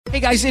Hey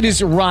guys, it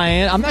is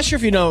Ryan. I'm not sure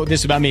if you know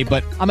this about me,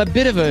 but I'm a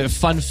bit of a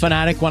fun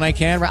fanatic when I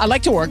can. I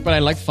like to work, but I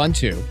like fun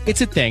too.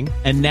 It's a thing.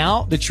 And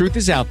now the truth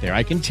is out there.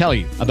 I can tell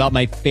you about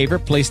my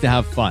favorite place to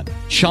have fun.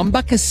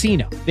 Chumba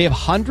Casino. They have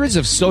hundreds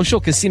of social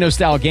casino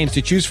style games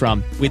to choose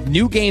from with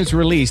new games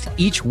released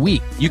each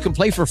week. You can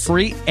play for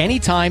free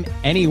anytime,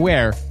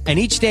 anywhere. And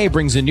each day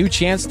brings a new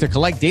chance to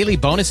collect daily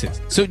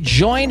bonuses. So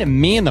join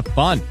me in the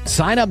fun.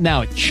 Sign up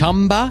now at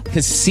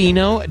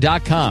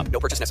ChumbaCasino.com. No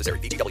purchase necessary.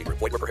 VGW.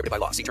 Void where prohibited by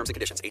law. See terms and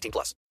conditions.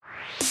 18+.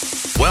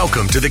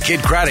 Welcome to the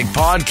Kid Craddock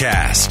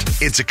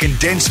Podcast. It's a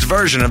condensed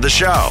version of the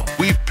show.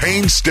 We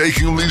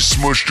painstakingly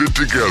smushed it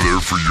together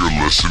for your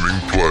listening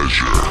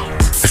pleasure.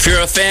 If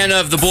you're a fan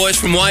of the boys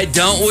from Why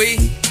Don't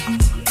We,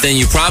 then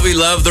you probably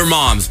love their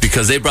moms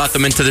because they brought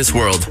them into this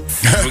world.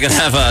 We're going to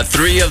have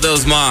 3 of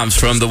those moms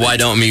from the Why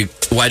Don't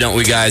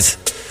We guys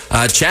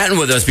chatting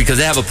with us because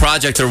they have a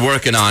project they're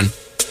working on.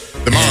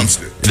 The moms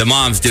do. The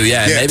moms do,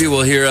 yeah. Maybe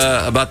we'll hear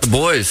about the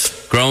boys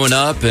growing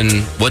up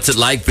and what's it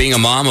like being a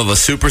mom of a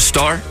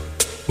superstar,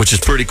 which is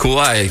pretty cool,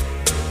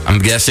 I'm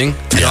guessing.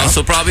 It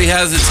also probably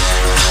has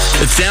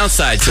its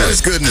downside to it.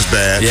 It's good and it's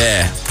bad.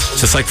 Yeah,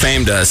 just like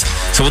fame does.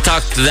 So we'll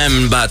talk to them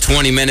in about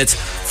 20 minutes.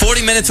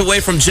 40 minutes away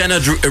from Jenna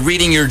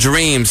reading your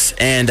dreams.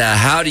 And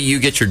how do you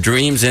get your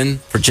dreams in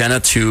for Jenna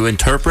to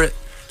interpret?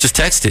 Just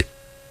text it.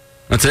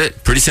 That's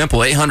it. Pretty simple.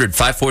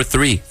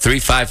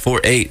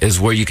 800-543-3548 is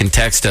where you can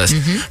text us.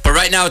 But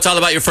right now, it's all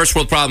about your first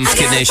world problems,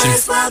 Kid Nation.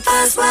 First world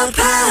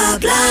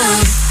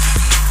problem.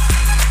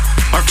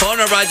 Our phone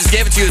number, I just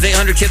gave it to you, is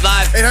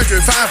 800-KID-LIVE.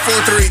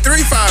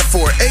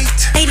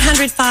 800-543-3548.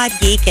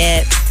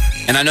 800-5-GEEK-IT.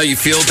 And I know you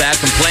feel bad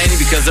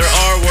complaining because there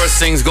are worse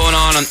things going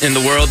on in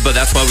the world, but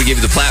that's why we give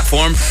you the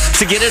platform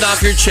to get it off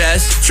your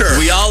chest. Sure.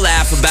 We all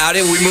laugh about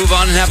it. We move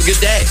on and have a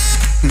good day.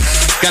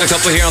 Got a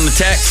couple here on the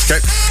text.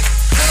 Okay.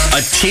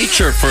 A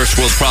teacher first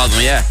world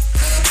problem, yeah.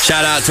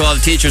 Shout out to all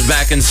the teachers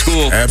back in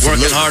school.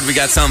 Absolutely. Working hard. We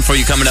got something for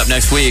you coming up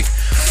next week.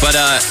 But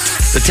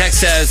the text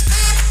says,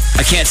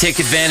 I can't take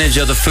advantage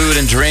of the food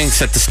and drinks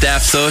at the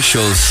staff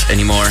socials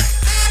anymore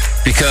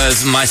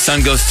because my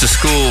son goes to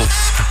school,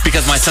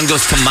 because my son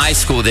goes to my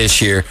school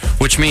this year,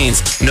 which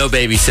means no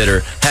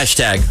babysitter.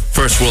 Hashtag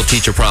first world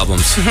teacher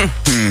problems.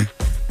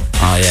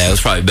 Oh, yeah, it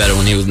was probably better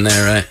when he was in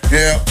there, right?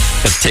 Yeah.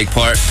 Got to take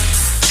part.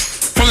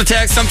 From the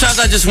text, sometimes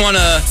I just want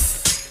to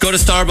go to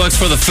Starbucks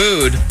for the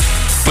food,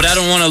 but I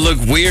don't want to look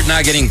weird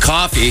not getting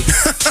coffee.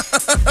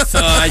 So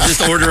I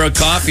just order a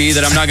coffee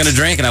that I'm not going to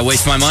drink, and I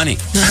waste my money.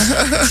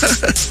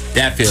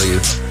 Yeah, I feel you.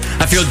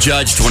 I feel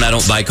judged when I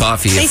don't buy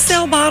coffee. They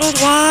sell bottled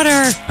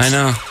water. I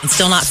know. And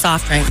still not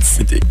soft drinks.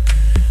 I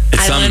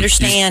don't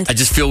understand. I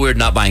just feel weird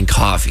not buying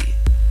coffee.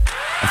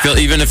 I feel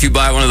even if you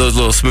buy one of those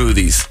little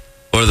smoothies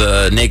or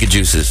the naked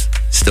juices,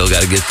 still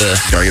got to get the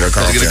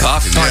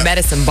coffee. Or a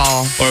medicine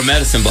ball. Or a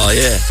medicine ball,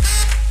 yeah.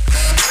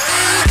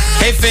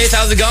 Hey, Faith,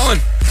 how's it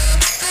going?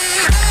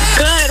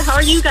 Good. How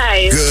are you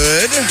guys?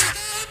 Good.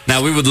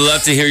 Now, we would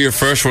love to hear your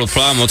first world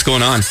problem. What's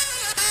going on?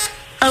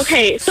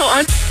 Okay, so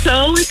I'm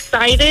so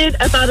excited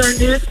about our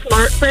new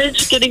smart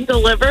fridge getting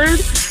delivered,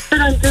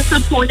 but I'm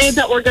disappointed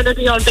that we're going to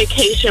be on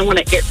vacation when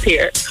it gets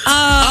here.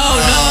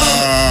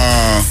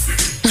 Oh,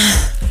 no.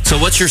 So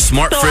what's your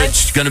smart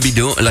fridge going to be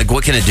doing? Like,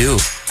 what can it do?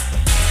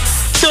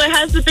 So it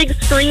has a big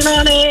screen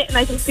on it, and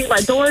I can see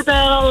my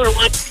doorbell or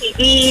watch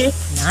TV.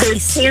 Nice.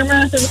 There's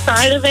cameras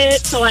inside of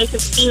it, so I can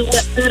see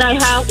what food I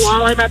have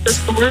while I'm at the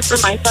store from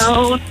my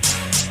phone.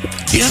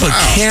 You have a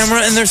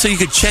camera in there so you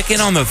could check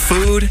in on the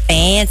food?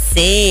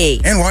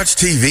 Fancy. And watch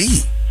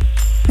TV.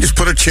 Just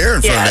put a chair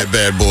in front of that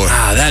bad boy.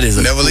 Wow, that is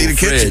a Never cool leave the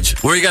kitchen. fridge.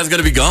 Where are you guys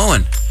going to be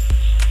going?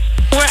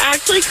 We're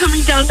actually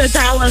coming down to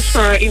Dallas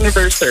for our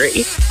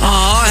anniversary.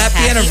 Oh,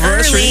 happy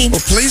anniversary. early.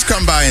 Well, please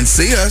come by and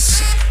see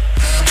us.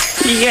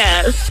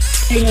 Yes,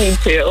 you need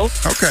to.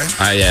 Okay. All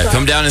right, yeah.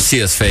 Come down and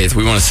see us, Faith.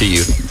 We want to see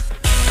you.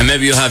 And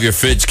maybe you'll have your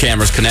fridge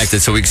cameras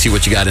connected so we can see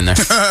what you got in there.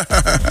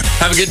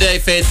 Have a good day,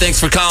 Faith. Thanks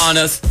for calling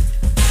us.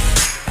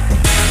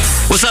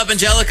 What's up,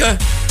 Angelica?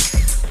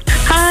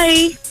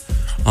 Hi.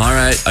 All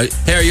right.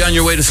 Hey, are you on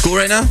your way to school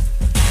right now?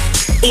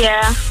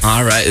 Yeah.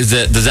 All right. Does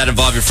that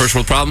involve your first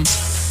world problem?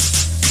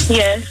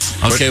 Yes.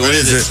 Okay, what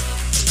is it?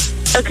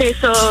 Okay,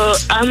 so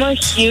I'm a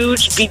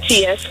huge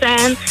BTS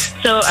fan,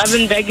 so I've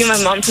been begging my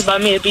mom to buy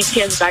me a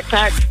BTS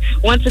backpack.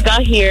 Once it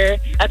got here,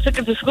 I took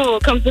it to school.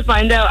 Comes to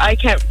find out, I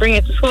can't bring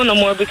it to school no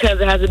more because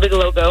it has a big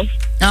logo.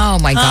 Oh,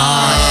 my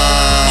God.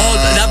 Oh,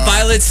 that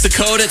violates the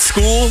code at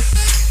school?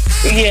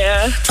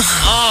 Yeah.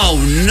 Oh,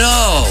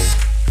 no.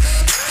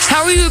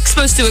 How are you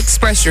supposed to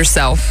express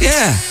yourself?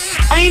 Yeah.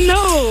 I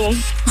know.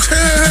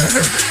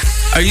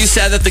 Are you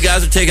sad that the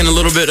guys are taking a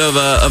little bit of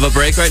a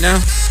break right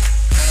now?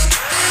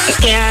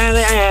 Yeah,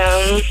 I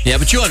am. Yeah,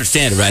 but you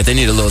understand it, right? They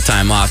need a little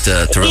time off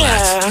to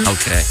relax. Yeah.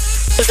 Okay.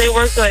 But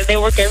they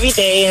work every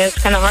day, and it's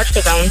kind of hard for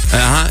them.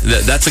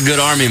 That's a good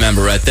Army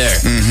member right there.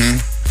 Mm-hmm.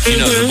 You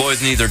know, the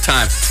boys need their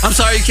time. I'm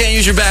sorry you can't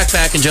use your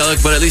backpack,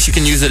 Angelica, but at least you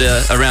can use it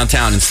around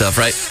town and stuff,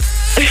 right?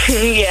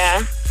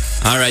 Yeah.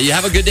 All right. You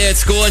have a good day at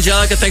school,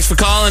 Angelica. Thanks for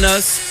calling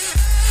us.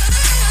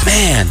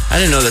 Man, I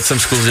didn't know that some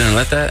schools didn't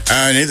let that.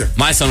 Neither.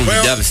 My son would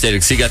be devastated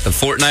because he got the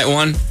Fortnite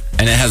one,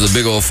 and it has a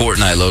big old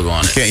Fortnite logo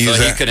on it. Can't use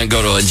so that. he couldn't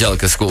go to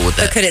Angelica school with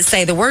that. But could it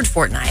say the word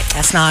Fortnite?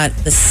 That's not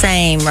the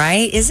same,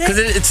 right? Is it? Because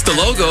it's the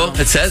logo.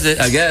 It says it,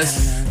 I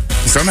guess.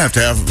 Some have to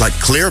have like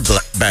clear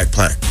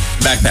backpack.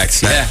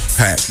 Backpacks, yeah.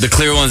 Backpack. The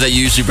clear ones that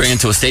you usually bring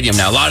into a stadium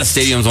now. A lot of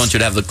stadiums want you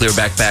to have the clear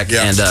backpack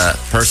and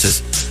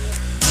purses.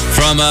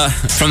 From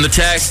the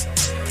text,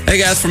 hey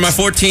guys, for my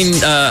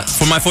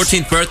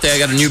 14th birthday, I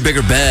got a new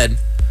bigger bed.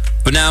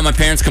 But now my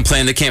parents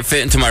complain they can't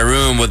fit into my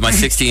room with my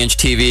 60-inch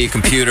TV,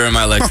 computer, and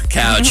my electric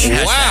couch.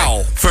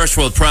 Wow. First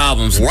world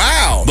problems.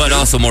 Wow. But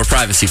also more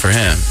privacy for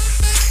him.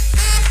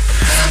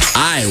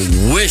 I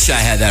wish I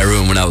had that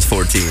room when I was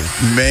 14.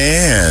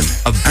 Man.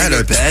 A I had a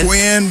bigger bed?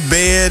 twin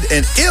bed,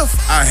 and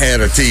if I had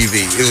a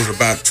TV, it was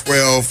about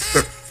 12,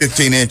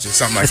 15 inches,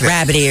 something like With that.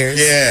 rabbit ears.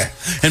 Yeah.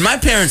 And my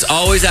parents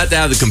always had to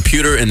have the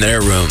computer in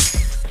their room.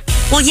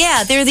 Well,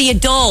 yeah, they're the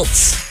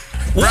adults.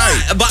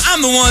 Right. But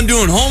I'm the one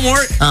doing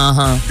homework.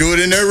 Do it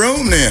in their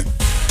room then.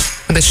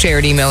 The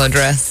shared email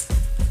address.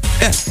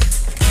 Yeah.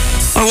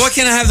 Oh, why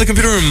can't I have the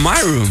computer in my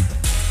room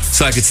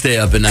so I could stay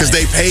up at night? Because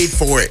they paid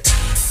for it,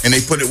 and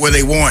they put it where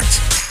they want.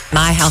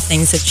 My, how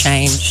things have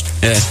changed.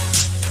 Yeah.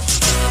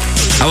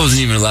 I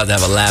wasn't even allowed to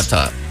have a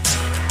laptop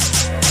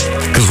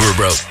because we were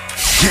broke.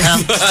 No,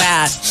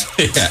 that.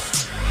 Yeah.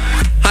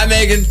 Hi,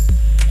 Megan.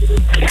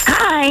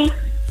 Hi.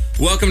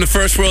 Welcome to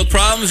First World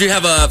Problems. You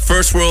have a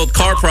first world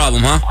car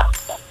problem, huh?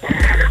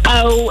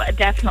 Oh,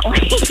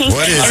 definitely.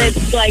 What is and it?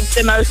 it's like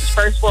the most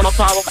first world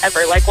problem ever.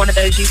 Like one of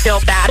those you feel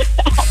bad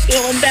about,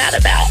 feeling bad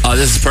about. Oh,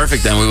 this is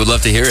perfect then. We would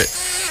love to hear it.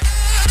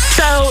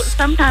 So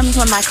sometimes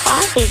when my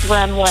classes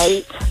run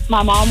late,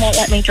 my mom won't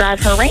let me drive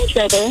her Range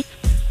Rover,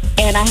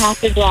 and I have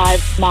to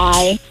drive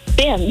my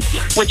Benz,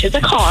 which is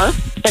a car,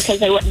 because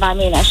they wouldn't buy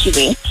me an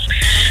SUV.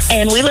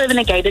 And we live in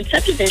a gated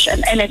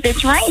subdivision, and if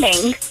it's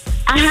raining,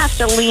 I have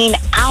to lean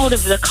out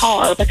of the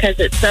car because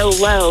it's so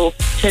low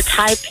to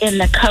type in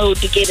the code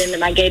to get into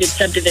my gated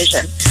subdivision,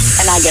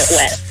 and I get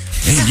wet.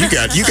 Man,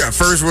 you got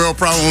first world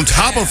problem on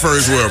top of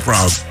first world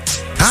problem.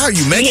 How are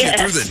you making it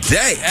Yeah. through the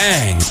day?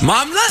 Dang.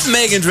 Mom, let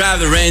Megan drive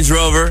the Range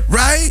Rover.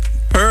 Right?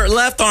 Her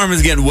left arm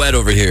is getting wet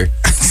over here.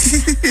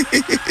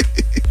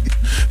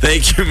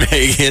 Thank you,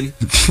 Megan.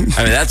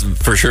 I mean, that's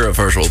for sure a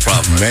first world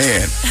problem.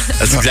 Man.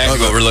 That's exactly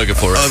what we're looking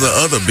for.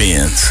 Other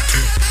bins.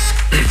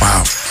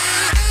 Wow.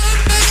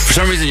 For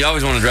some reason, you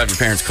always want to drive your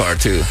parents' car,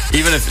 too.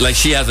 Even if, like,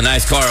 she has a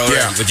nice car already,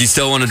 Yeah. but you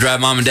still want to drive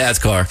mom and dad's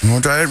car. I'm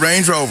going to try that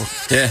Range Rover.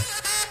 Yeah.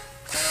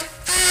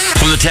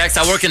 From the text,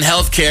 I work in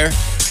healthcare.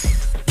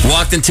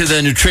 Walked into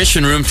the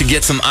nutrition room to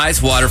get some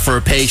ice water for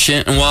a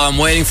patient, and while I'm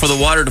waiting for the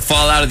water to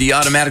fall out of the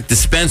automatic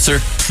dispenser,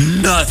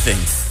 nothing.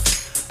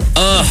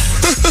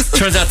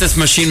 Turns out this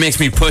machine makes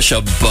me push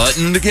a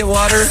button to get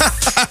water.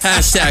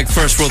 Hashtag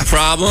first world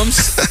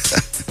problems.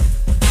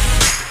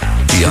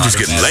 We're just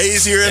getting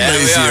lazier and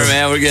lazier. We are,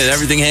 man. We're getting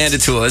everything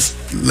handed to us.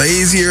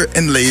 Lazier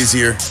and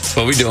lazier. That's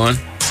what we doing.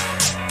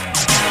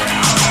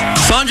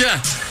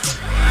 Sandra,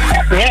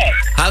 Yeah,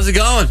 how's it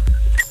going?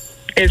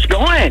 it's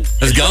going.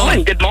 It's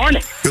going. Good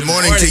morning. Good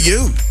morning to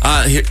you.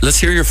 Let's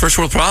hear your first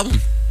world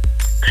problem.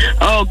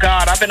 Oh,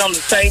 God, I've been on the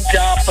same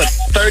job for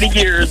 30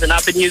 years, and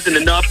I've been using the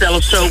North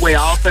Dallas Showway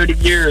all 30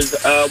 years.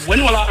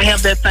 When will I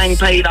have that thing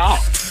paid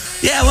off?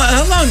 Yeah, well,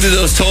 how long do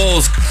those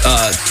tolls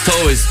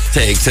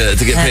take to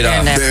get paid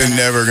off? They're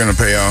never going to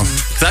pay off.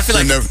 'Cause I feel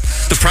like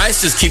the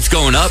price just keeps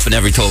going up in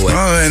every tollway.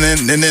 Oh, and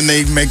then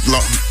they make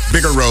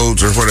bigger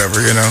roads or whatever,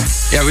 you know.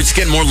 Yeah, we're just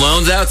getting more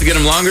loans out to get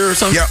them longer or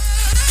something? Yep.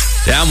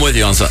 Yeah, I'm with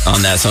you on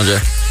that, Sanjay.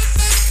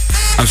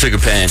 I'm sick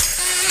of paying.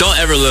 Don't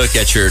ever look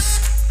at your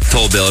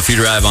toll bill if you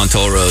drive on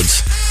toll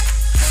roads.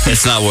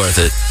 It's not worth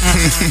it.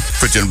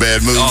 Put you in a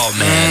bad mood. Oh,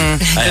 man.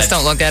 Just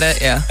don't look at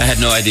it, yeah. I had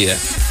no idea.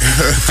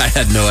 I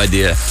had no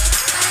idea.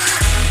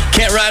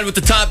 Can't ride with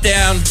the top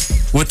down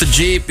with the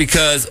Jeep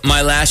because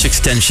my lash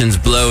extensions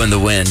blow in the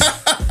wind.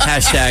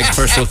 Hashtag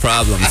first world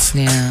problems.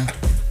 Yeah.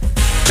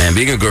 Man,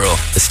 being a girl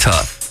is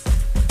tough.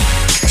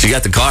 So you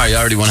got the car, you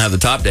already want to have the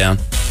top down.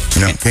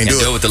 No, can't do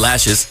it it. with the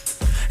lashes.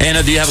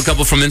 Anna, do you have a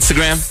couple from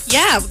Instagram?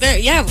 Yeah,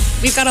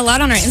 we've got a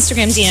lot on our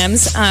Instagram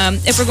DMs.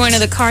 If we're going to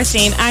the car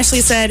theme, Ashley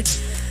said,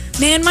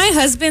 "Man, my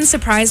husband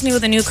surprised me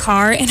with a new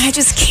car, and I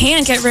just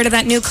can't get rid of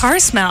that new car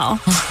smell."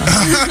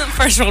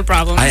 First world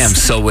problems. I am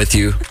so with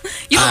you.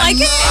 You don't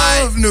like it?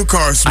 I love new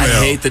car smell.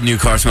 I hate the new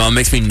car smell. It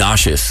makes me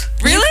nauseous.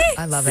 Really?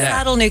 I love it.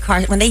 Subtle new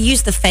car. When they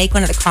use the fake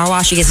one at the car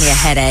wash, it gives me a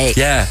headache.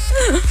 Yeah.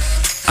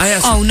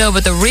 Oh, no,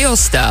 but the real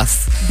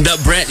stuff. The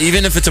brand,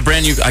 even if it's a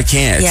brand new, I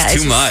can't. It's too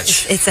just-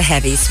 much. It's a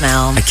heavy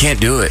smell. I can't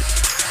do it.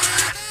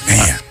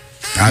 Man,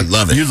 I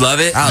love it. You love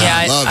it?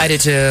 I love it. I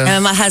did too.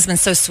 And my husband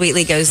so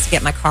sweetly goes to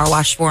get my car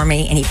washed for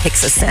me, and he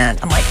picks a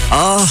scent. I'm like,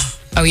 oh.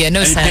 Oh, yeah, no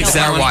And he scent picks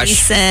that car one? wash.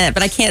 Scent,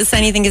 but I can't say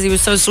anything because he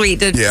was so sweet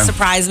to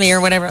surprise me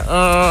or whatever.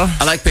 Oh,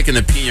 I like picking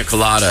the pina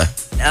colada.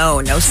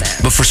 no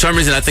scent. But for some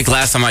reason, I think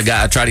last time I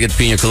tried to get the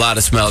pina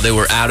colada smell, they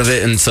were out of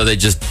it, and so they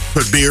just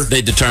put beer.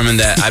 They determined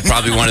that I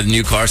probably wanted the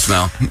new car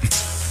smell.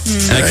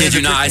 And I kid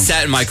you not, I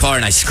sat in my car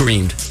and I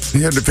screamed.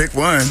 You had to pick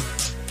one.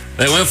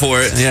 They went for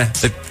it. Yeah,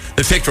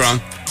 they picked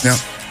wrong. Yeah.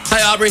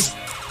 Hi, Aubrey.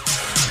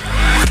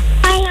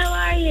 Hi, how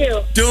are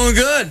you? Doing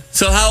good.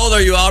 So how old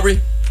are you,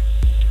 Aubrey?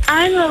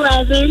 I'm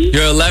 11.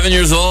 You're 11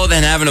 years old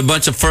and having a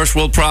bunch of first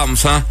world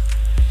problems, huh?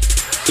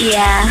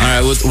 Yeah.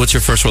 All right, what's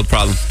your first world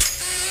problem?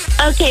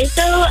 Okay,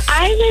 so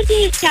I lived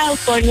in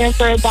California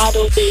for about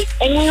a week,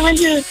 and we went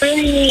to this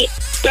really neat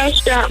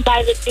restaurant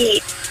by the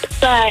beach.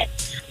 But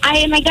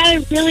I got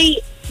a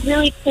really,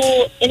 really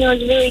cool, and it was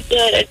really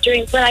good, a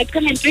drink, but I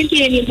couldn't drink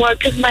it anymore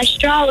because my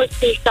straw was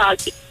too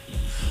soggy.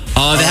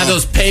 Oh, they have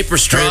those paper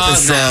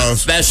straws now,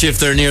 especially if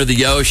they're near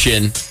the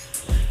ocean,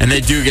 and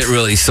they do get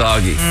really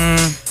soggy.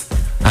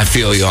 I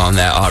feel you on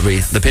that, Aubrey.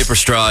 The paper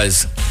straw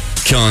is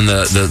killing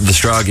the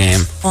straw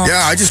game.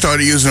 Yeah, I just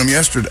started using them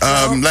yesterday,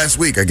 last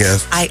week, I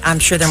guess. I'm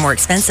sure they're more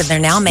expensive. They're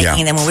now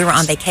making them when we were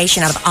on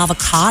vacation out of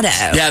avocado.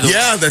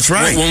 Yeah, that's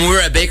right. When we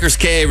were at Baker's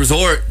Cay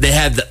Resort, they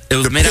had it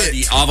was made out of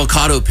the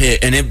avocado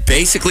pit, and it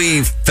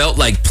basically felt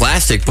like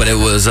plastic, but it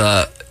was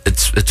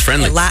it's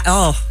friendly.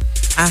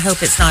 I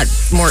hope it's not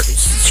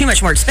too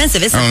much more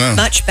expensive. It's a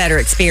much better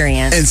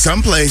experience. In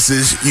some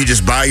places, you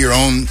just buy your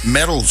own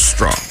metal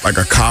straw, like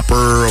a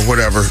copper or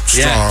whatever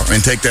straw,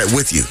 and take that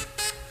with you.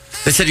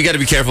 They said you got to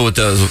be careful with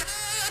those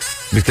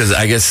because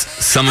I guess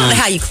some of them... I don't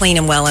know how you clean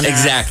them well enough.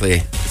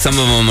 Exactly. Some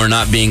of them are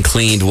not being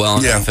cleaned well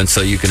enough, and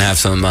so you can have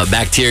some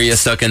bacteria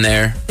stuck in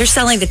there. They're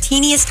selling the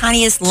teeniest,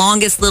 tiniest,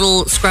 longest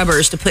little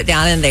scrubbers to put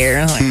down in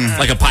there.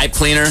 Like a pipe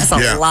cleaner? That's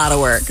a lot of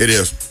work. It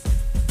is.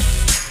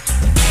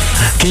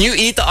 Can you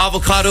eat the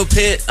avocado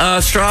pit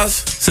straws?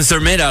 Since they're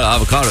made out of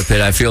avocado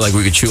pit, I feel like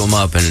we could chew them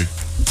up. And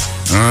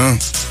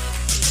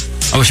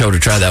I wish I would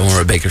have tried that when we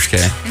were at Baker's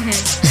Cay.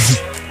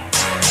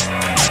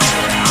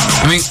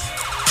 I mean,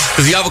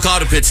 because the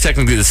avocado pit's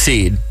technically the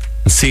seed.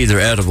 The seeds are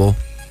edible.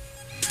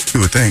 You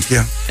would think,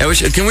 yeah.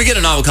 Can we get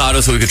an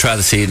avocado so we could try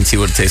the seed and see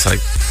what it tastes like?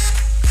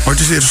 Or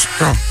just eat a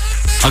straw.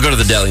 I'll go to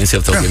the deli and see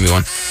if they'll give me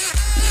one.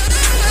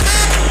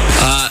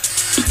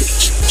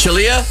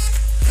 Chalia?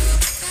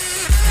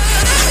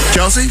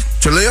 Chelsea?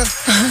 Chalia?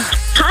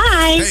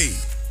 Hi. Hey.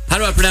 How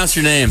do I pronounce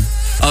your name?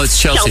 Oh,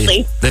 it's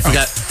Chelsea. They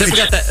forgot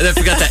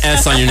the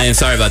S on your name.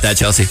 Sorry about that,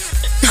 Chelsea.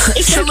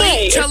 It's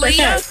okay.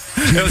 Chalia?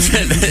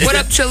 What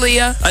up,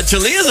 Chalia?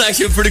 Chalia's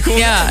actually a pretty cool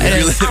name. It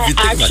is.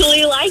 I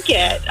actually like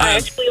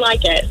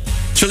it.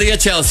 Chalia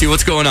Chelsea,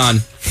 what's going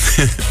on?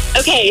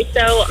 Okay,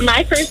 so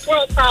my first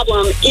world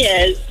problem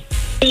is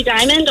the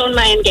diamond on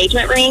my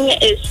engagement ring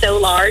is so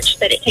large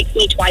that it takes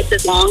me twice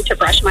as long to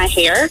brush my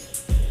hair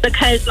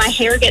because my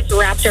hair gets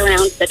wrapped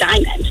around the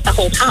diamond the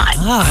whole time.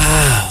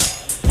 Oh,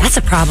 that's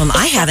a problem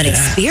I haven't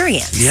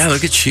experienced. Yeah,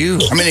 look at you.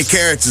 How many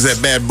carats is that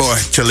bad boy,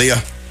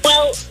 Chalia?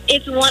 Well,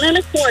 it's 1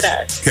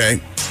 1/4. Okay.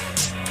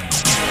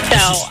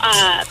 So,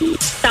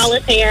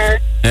 solitaire.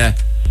 Yeah.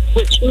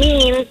 Which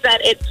means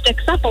that it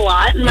sticks up a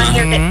lot and my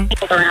hair gets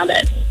tangled around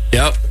it.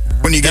 Yep.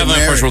 When you get my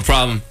married? first world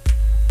problem.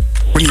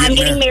 I'm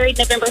getting married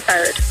November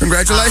 3rd.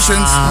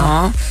 Congratulations.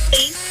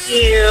 Thank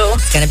you.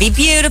 It's going to be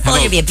beautiful.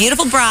 You'll be a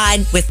beautiful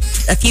bride with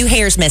a few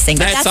hairs missing,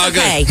 but that's all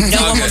okay. good.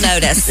 No one will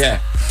notice. Yeah.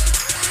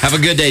 Have a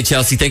good day,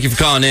 Chelsea. Thank you for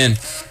calling in.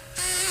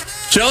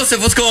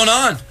 Joseph, what's going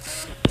on?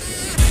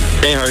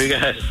 Hey, how are you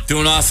guys?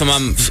 Doing awesome.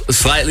 I'm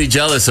slightly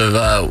jealous of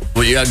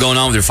what you got going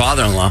on with your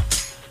father-in-law.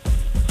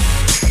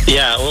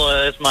 Yeah,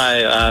 well, it's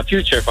my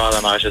future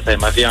father-in-law, I should say,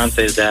 my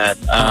fiance's dad.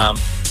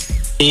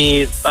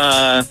 He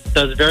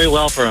does very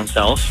well for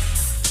himself,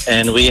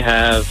 and we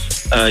have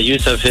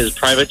use of his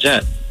private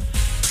jet.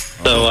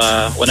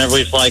 So whenever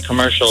we fly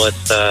commercial,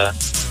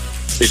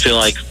 we feel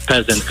like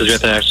peasants because we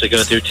have to actually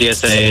go through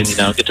TSA and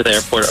get to the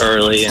airport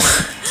early, and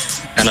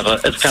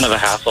it's kind of a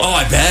hassle. Oh,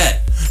 I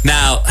bet.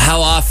 Now,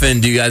 how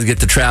often do you guys get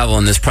to travel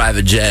in this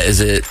private jet? Is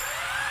it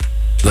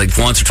like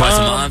once or twice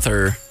a month,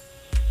 or?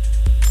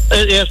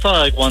 Yeah, it's probably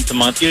like once a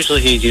month.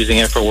 Usually he's using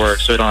it for work,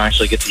 so we don't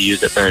actually get to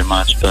use it very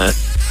much. But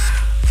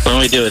when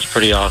we do, it's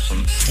pretty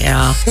awesome.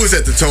 Yeah. Who was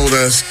that told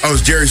us? Oh, it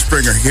was Jerry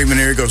Springer. He came in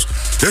there, he goes,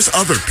 there's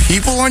other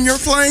people on your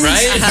plane?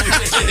 Right?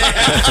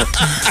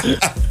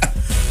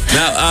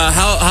 Now,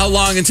 how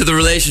long into the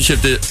relationship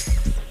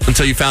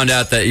until you found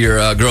out that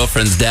your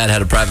girlfriend's dad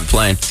had a private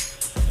plane?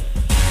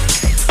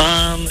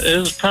 It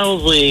was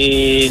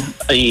probably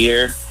a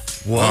year.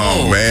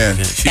 Whoa, man.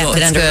 Kept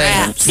it under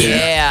wraps.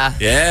 Yeah.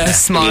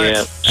 That's smart.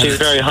 Yeah, she's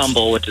very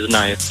humble, which is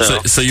nice.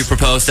 So you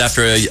proposed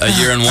after a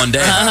year and 1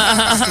 day?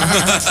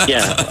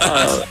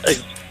 Yeah,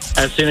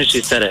 as soon as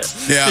she said it.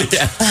 Yeah.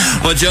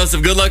 Well,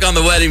 Joseph, good luck on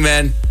the wedding,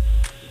 man.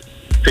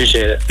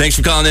 Appreciate it. Thanks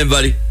for calling in,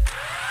 buddy.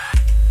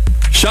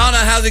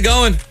 Shauna, how's it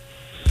going?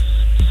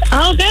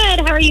 Oh, good.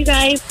 How are you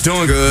guys?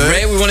 Doing good.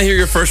 Great. We want to hear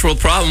your first world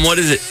problem. What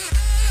is it?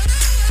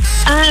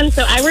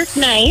 So I work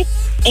nights,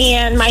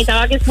 and my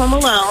dog is home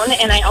alone,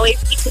 and I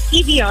always keep the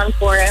TV on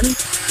for him.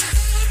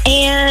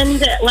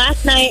 And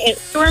last night it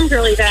stormed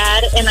really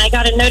bad, and I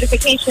got a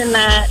notification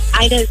that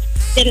I just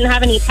didn't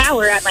have any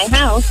power at my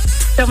house,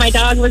 so my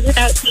dog was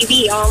without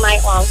TV all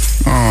night long.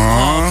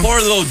 Aww. Poor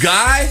little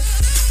guy.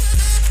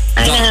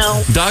 I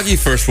know. Doggy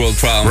first world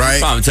problem. Right.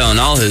 He's probably telling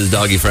all his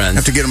doggy friends.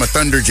 Have to get him a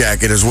thunder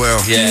jacket as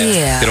well.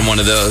 Yeah. Get him one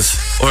of those.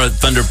 Or a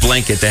thunder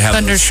blanket. They have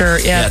Thunder those.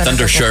 shirt, yeah, Thunder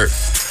thunder shirt.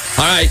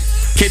 All right,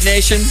 Kid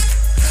Nation,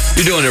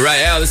 you're doing it right.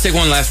 Yeah, let's take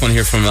one last one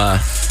here from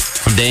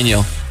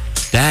Daniel.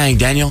 Dang,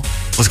 Daniel,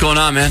 what's going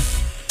on, man?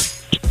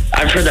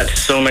 I've heard that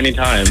so many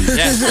times.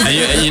 Yeah,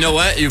 and you know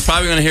what? You're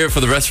probably going to hear it for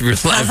the rest of your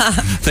life,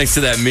 thanks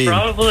to that meme.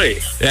 Probably.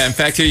 Yeah, in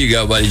fact, here you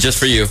go, buddy, just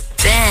for you.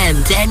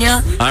 Damn,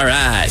 Daniel. All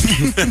right.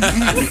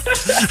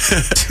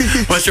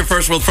 What's your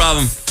first world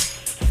problem?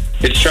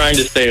 It's trying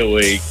to stay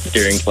awake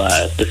during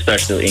class,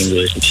 especially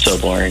English. It's so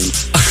boring.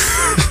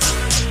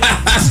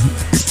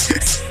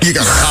 You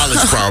got a college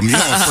problem. You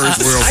got a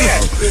first world I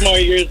got problem. 2 more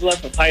years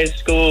left of high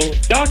school.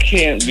 Y'all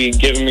can't be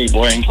giving me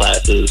boring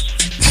classes.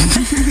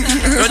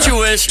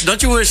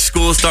 Don't you wish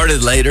school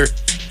started later?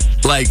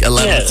 Like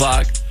 11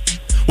 o'clock?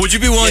 Would you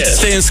be willing to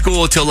stay in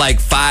school till like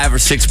 5 or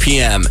 6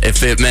 p.m.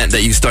 if it meant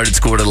that you started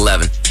school at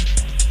 11?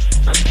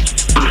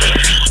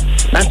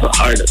 That's a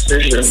hard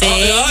decision.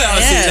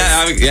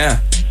 Yeah.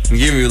 I'm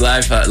giving you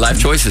life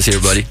choices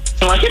here, buddy.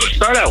 I could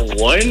start at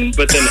 1,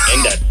 but then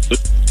end at 2.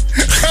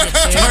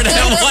 Start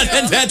at 1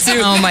 and that 2.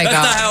 Oh, my That's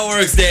God. not how it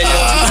works, Daniel.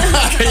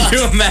 Can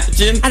you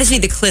imagine? I just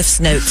need the Cliff's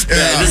notes.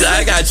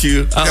 I got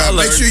you.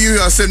 Make sure you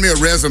send me a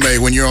resume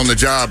when you're on the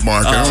job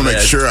market. I want to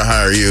make sure I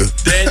hire you.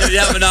 Daniel, you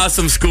have an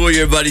awesome school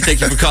year, buddy. Thank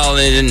you for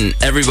calling in, and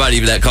everybody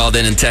that called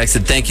in and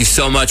texted. Thank you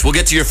so much. We'll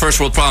get to your first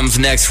world problems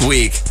next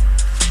week.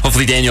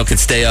 Hopefully Daniel can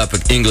stay up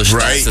at English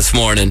class this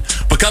morning.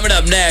 But coming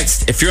up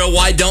next, if you're a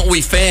Why Don't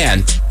We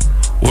fan,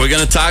 we're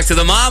going to talk to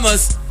the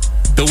mamas,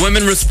 the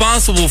women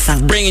responsible for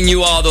bringing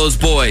you all those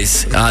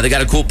boys. They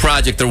got a cool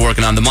project they're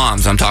working on, the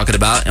moms I'm talking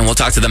about, and we'll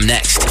talk to them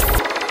next.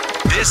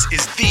 This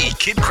is the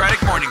Kid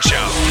Craddock Morning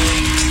Show.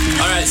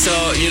 All right,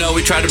 so,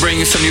 we try to bring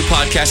you some new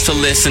podcasts to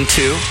listen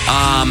to.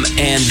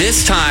 And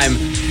this time,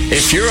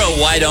 if you're a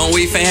Why Don't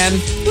We fan,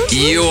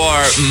 you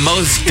are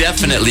most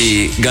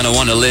definitely going to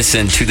want to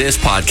listen to this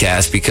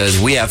podcast because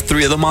we have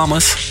 3 of the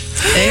mamas.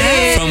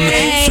 From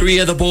 3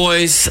 of the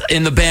boys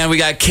in the band. We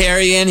got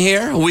Carrie in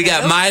here, we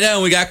got Maida,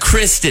 and we got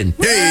Kristen.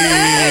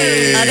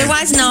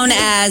 Otherwise known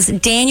as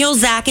Daniel,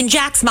 Zach, and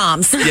Jack's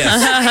moms.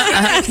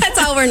 Yes. That's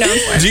all we're known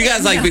for. Do you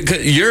guys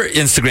because your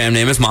Instagram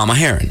name is Mama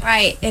Heron?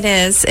 Right, it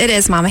is. It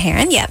is Mama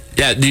Heron, yep.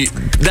 Yeah,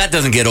 that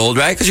doesn't get old,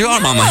 right? Because you are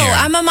Mama Heron.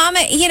 I'm a mama,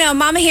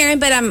 Mama Heron,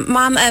 but I'm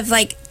mom of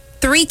like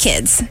 3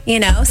 kids, so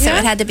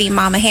it had to be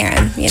Mama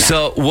Heron,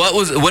 So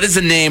what is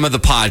the name of the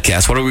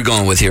podcast? What are we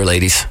going with here,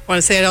 ladies? Want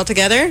to say it all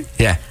together?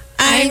 Yeah.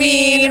 I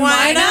mean,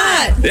 why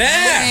not?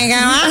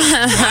 Yeah.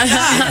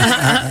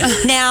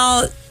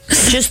 Now,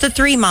 just the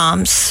 3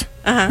 moms.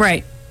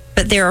 Right.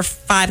 But there are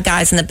 5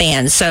 guys in the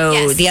band,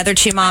 so the other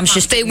 2 moms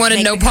just they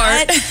wanted no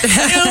part.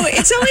 No,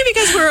 it's only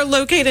because we're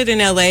located in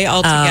LA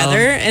all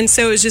together, and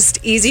so it was just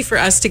easy for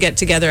us to get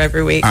together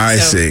every week. I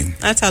see.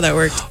 That's how that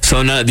worked.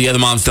 So the other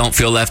moms don't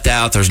feel left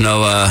out. There's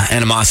no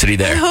animosity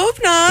there. I hope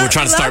not. We're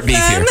trying to start beef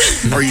here.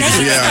 Or you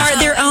start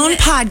their own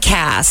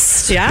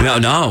podcast. Yeah.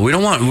 No, we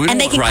don't want.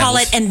 And they can call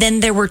it, and then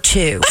there were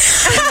 2.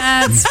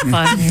 That's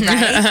fun.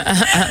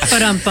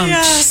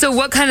 Right? So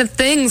what kind of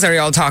things are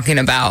y'all talking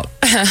about?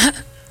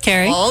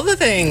 Carrie? All the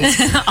things.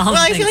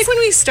 I feel like when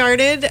we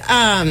started,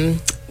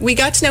 we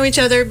got to know each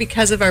other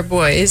because of our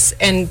boys,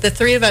 and the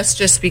 3 of us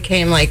just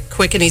became like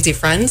quick and easy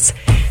friends.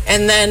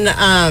 And then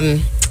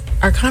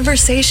our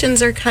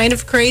conversations are kind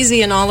of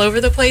crazy and all over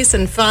the place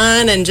and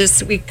fun, and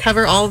just we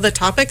cover all the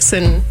topics,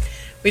 and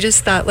we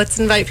just thought, let's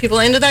invite people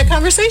into that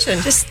conversation.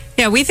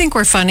 Yeah, we think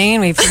we're funny,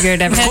 and we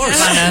figured everyone would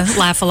want to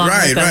laugh along with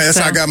us. Right. That's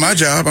how I got my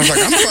job. I was like,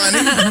 I'm funny.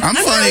 I'm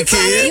funny,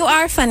 kid. You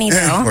are funny,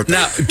 though.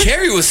 Now,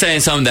 Carrie was saying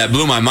something that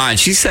blew my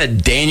mind. She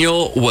said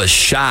Daniel was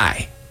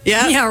shy.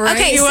 Yeah, right.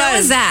 Okay, so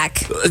was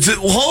Zach.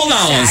 Hold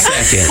on 1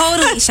 second.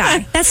 Totally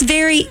shy. That's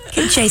very,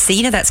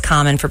 JC, that's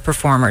common for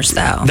performers,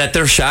 though. That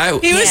they're shy?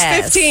 He was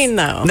 15,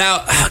 though.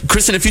 Now,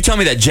 Kristen, if you tell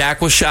me that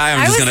Jack was shy,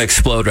 I'm just going to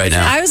explode right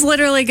now. I was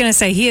literally going to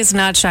say he is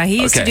not shy.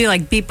 He used to do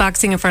like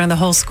beatboxing in front of the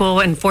whole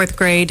school in 4th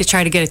grade to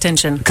try to get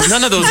attention. Because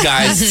none of those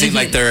guys seem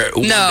like they're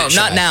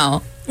not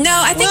now. No,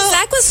 I think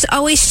Zach was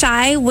always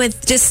shy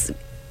with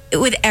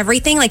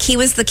everything. Like he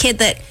was the kid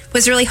that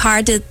was really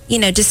hard to,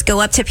 just go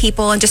up to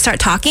people and just start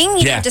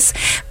talking.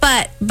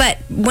 But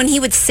when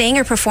he would sing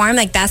or perform,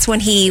 like that's when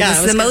he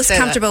was the most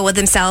comfortable with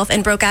himself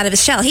and broke out of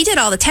his shell. He did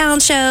all the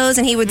talent shows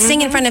and he would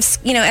sing in front of,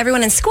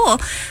 everyone in school.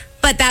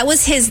 But that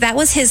was his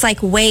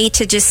like way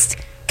to just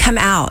come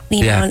out, know.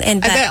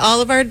 And I bet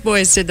all of our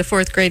boys did the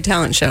 4th grade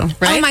talent show,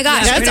 right? Oh my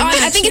gosh.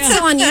 I think it's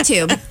still on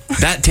YouTube.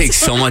 That takes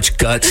so much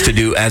guts to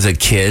do as a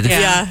kid.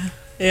 Yeah.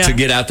 To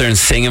get out there and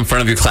sing in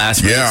front of your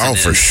classmates. Yeah,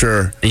 for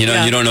sure. And you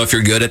don't know if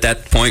you're good at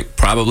that point,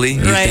 probably.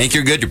 You think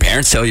you're good. Your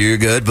parents tell you you're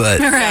good, but...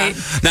 Right.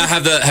 Now,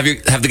 have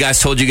the guys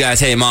told you guys,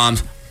 hey, mom,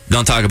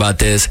 don't talk about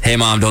this. Hey,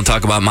 mom, don't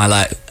talk about my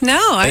life.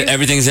 No.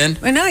 Everything's in?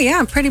 No,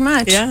 yeah, pretty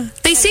much. Yeah.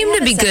 They seem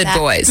to be good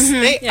boys.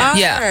 They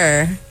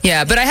are.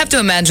 Yeah, but I have to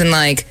imagine,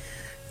 like,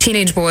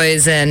 teenage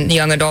boys and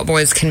young adult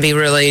boys can be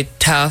really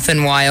tough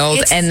and wild,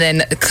 and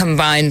then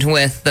combined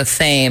with the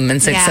fame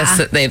and success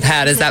that they've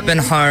had, has that been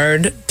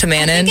hard to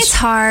manage? I think it's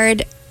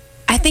hard.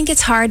 I think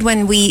it's hard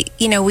when we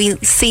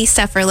see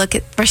stuff or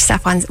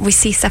we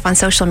see stuff on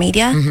social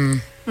media.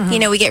 You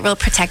know, we get real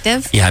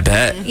protective. Yeah, I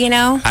bet. You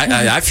know?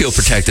 I feel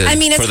protective I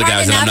mean, it's for the hard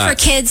guys that I'm enough not.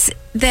 for kids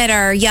that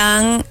are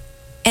young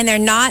and they're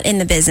not in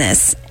the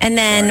business. And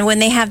then when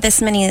they have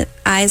this many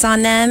eyes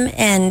on them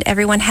and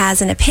everyone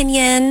has an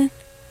opinion,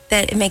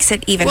 that it makes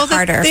it even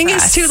harder. The thing for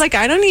is, us too, like,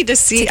 I don't need to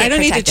see, I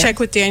don't need to check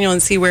with Daniel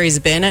and see where he's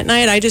been at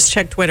night. I just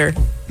check Twitter.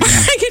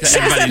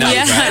 Everybody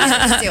knows,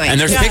 right? And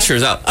there's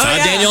pictures up. Saw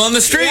Daniel on the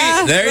street.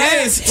 There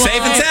he is,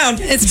 safe and sound.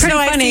 It's pretty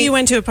funny. I see you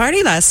went to a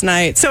party last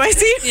night, so I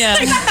see. Yeah.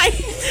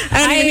 I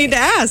don't even need to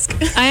ask.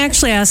 I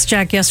actually asked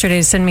Jack yesterday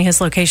to send me his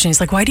location. He's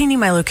like, "Why do you need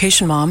my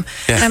location, Mom?"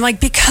 Yeah. And I'm like,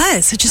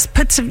 "Because it just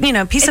puts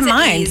peace of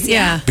mind." ease,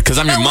 Because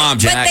I'm your mom,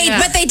 Jack.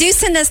 But they do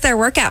send us their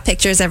workout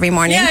pictures every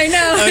morning. Yeah, I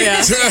know. Oh,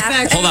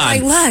 yeah. Hold on.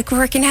 Like, look, we're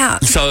working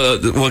out. So,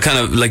 what kind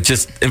of, like,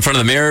 just in front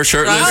of the mirror,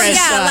 shirtless? Oh,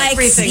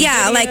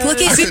 yeah, like look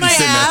at I couldn't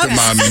send that to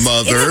my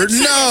mother.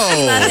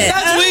 No.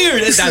 That's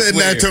weird. Send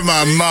that to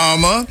my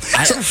mama.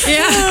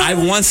 I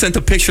once sent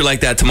a picture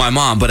like that to my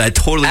mom, but I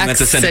totally meant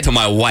to send it to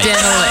my wife.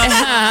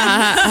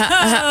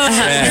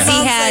 Because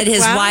he had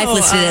his wife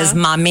listed as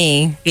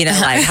mommy,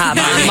 like hot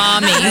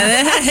mommy.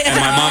 And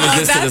my mom is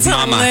listed as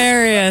mama.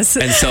 Hilarious.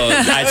 And so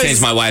I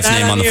changed my wife's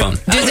name on the phone.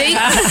 Do they,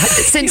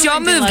 since y'all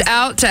moved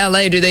out to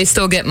LA, do they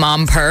still get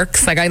mom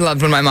perks? Like, I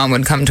loved when my mom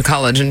would come to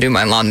college and do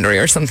my laundry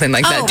or something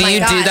like that. Do you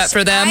do that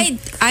for them?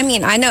 I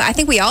mean, I know. I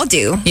think we all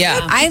do. Yeah.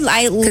 I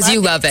because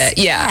you love it.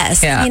 Yeah.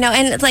 Yes. Yeah.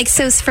 And like,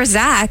 so for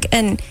Zach,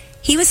 and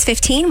he was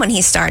 15 when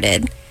he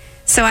started.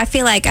 So I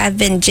feel like I've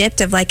been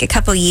gypped of like a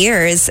couple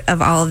years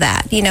of all of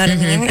that. You know what I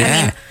mean?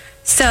 Yeah.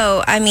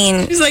 I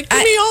mean, He's like,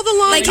 give me all the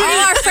laundry.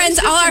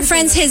 like all our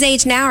friends his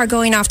age now are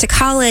going off to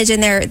college,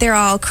 and they're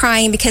all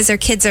crying because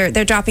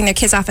they're dropping their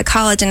kids off at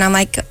college, and I'm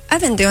like,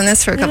 I've been doing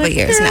this for a couple of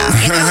years now.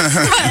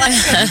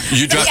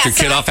 You dropped your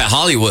kid off at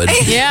Hollywood.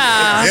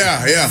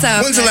 Yeah.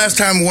 So- When's the last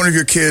time one of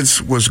your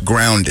kids was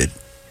grounded?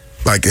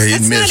 Like he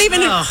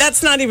missed?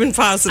 That's not even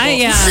possible.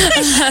 We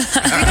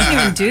don't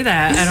even do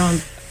that. I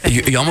don't.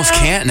 You almost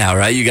can't now,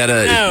 right? You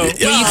gotta. No.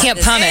 Well, you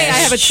can't punish. I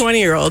have a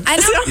 20-year-old. I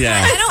don't.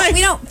 Yeah.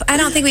 I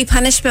don't think we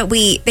punish, but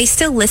they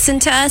still listen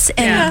to us,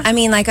 and I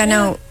mean, like, I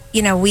know,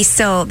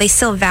 they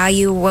still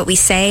value what we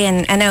say,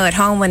 and I know at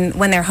home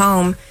when they're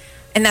home,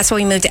 and that's what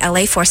we moved to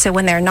LA for. So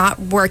when they're not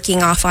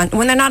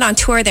when they're not on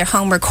tour, they're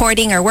home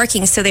recording or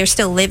working, so they're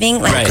still living.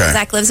 Like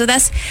Zach lives with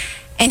us,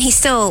 and he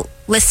still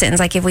listens.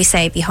 Like if we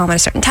say be home at a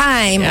certain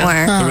time,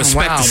 or the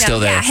respect is still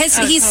there.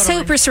 Yeah, he's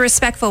super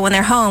respectful when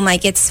they're home.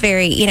 Like it's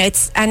very,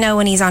 I know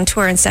when he's on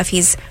tour and stuff,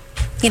 he's,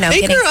 they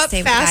getting grew to up stay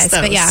with fast, guys.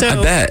 though. But yeah, So,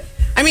 I bet.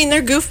 I mean,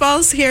 they're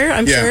goofballs here,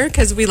 I'm sure,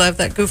 because we love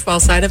that goofball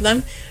side of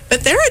them.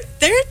 But they're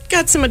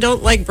got some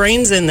adult-like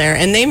brains in there,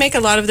 and they make a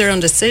lot of their own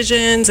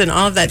decisions and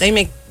all of that. They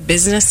make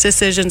business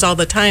decisions all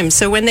the time.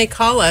 So when they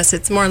call us,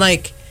 it's more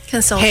like,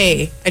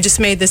 hey, I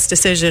just made this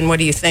decision. What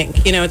do you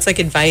think? It's like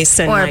advice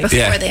and or like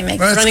before they make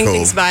running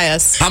things by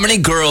us. How many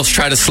girls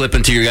try to slip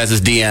into your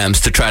guys'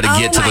 DMs to try to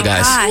get to the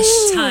guys?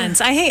 Gosh. Tons.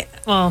 I hate.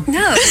 Well, No, go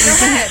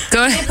ahead.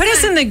 Go ahead. put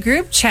us in the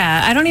group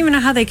chat. I don't even know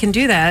how they can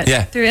do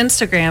that. Through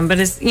Instagram, but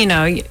it's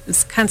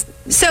it's kind of.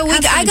 So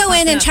I go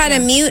in and try to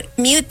mute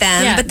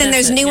them, Yeah, but then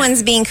that's there's new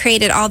ones being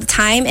created all the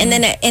time, and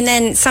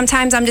then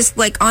sometimes I'm just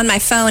like on my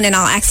phone and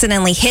I'll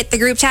accidentally hit the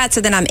group chat,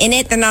 so then I'm in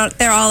it.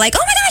 They're all like,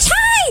 oh my gosh,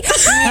 hi!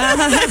 Oh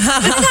my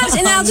gosh,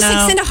 and then I'll just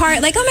like send a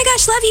heart, like, oh my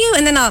gosh, love you,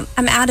 and then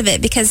I'm out of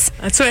it because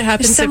that's what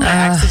happens if I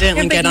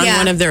accidentally get on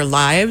one of their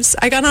lives.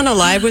 I got on a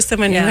live with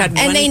someone who had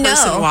one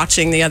person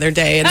watching the other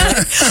day, and they're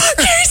like,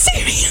 can you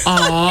see me?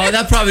 Oh,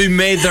 that probably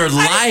made their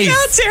life. I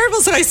felt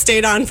terrible, so I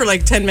stayed on for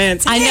like 10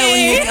 minutes. I know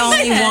when you're the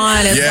only one.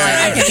 It's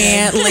like, I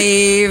can't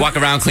leave. Walk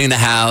around, clean the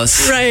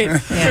house. Right.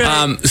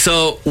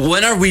 So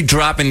when are we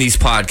dropping these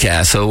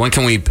podcasts? So when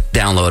can we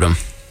download them?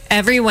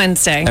 Every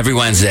Wednesday. Every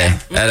Wednesday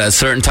at a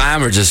certain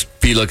time, or just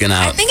be looking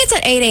out? I think it's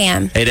at 8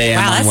 a.m. 8 a.m.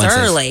 Wow, on that's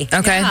Wednesdays. early.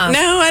 Okay. Yeah.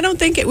 No, I don't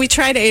think it. We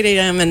tried 8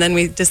 a.m. and then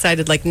we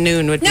decided like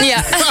noon would be.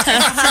 Yeah. That's when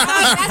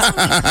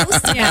we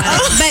post it.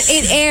 But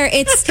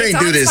it's Can't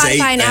on do this Spotify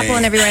 8 and Apple thing.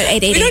 and everywhere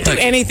at 8 We don't do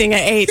anything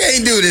at 8.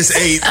 Can't do this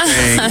 8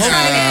 thing.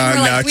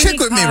 We're like, we check need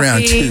with me coffee,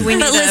 around 2. We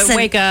need But to listen,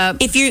 wake up.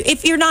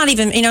 if you're not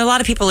even, a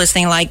lot of people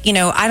listening, like,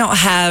 I don't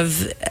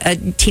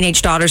have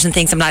teenage daughters and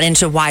things. I'm not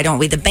into Why Don't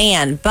We the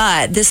band,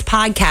 but this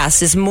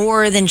podcast is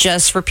more than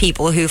just for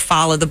people who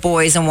follow the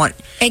boys and want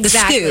the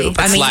scoop.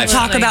 That's I mean, you life.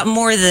 talk about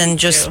more than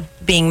just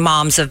being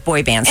moms of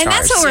boy band stars. And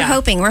that's what we're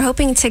hoping. We're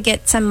hoping to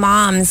get some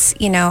moms,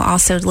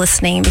 also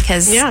listening,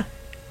 because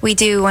we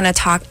do want to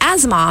talk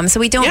as moms. So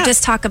we don't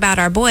just talk about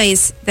our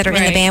boys that are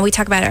in the band. We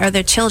talk about our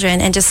other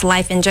children and just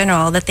life in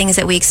general, the things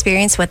that we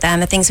experience with them,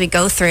 the things we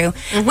go through.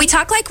 We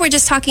talk like we're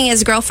just talking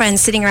as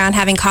girlfriends sitting around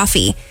having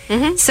coffee.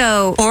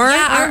 So, or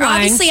wine.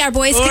 obviously our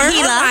boys or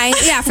can wine.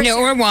 Yeah, for sure.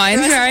 Or wine,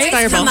 right?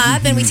 Boys come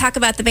up and we talk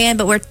about the band,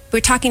 but we're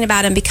talking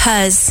about them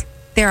because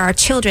there are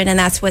children, and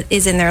that's what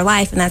is in their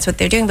life, and that's what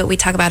they're doing. But we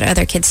talk about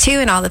other kids too,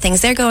 and all the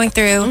things they're going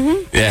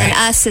through, and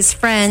us as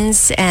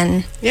friends,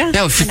 and if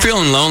you're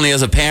feeling lonely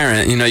as a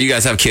parent, you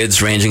guys have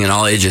kids ranging in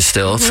all ages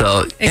still,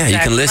 so you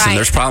can listen. Right.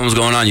 There's problems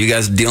going on. You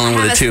guys are dealing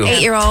with it too.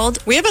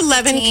 8-year-old. We have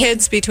 11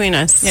 kids between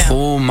us. Yeah.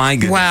 Oh my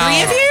goodness! Wow.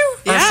 3 of you?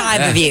 Or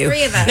 5 of you?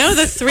 3 of us. No,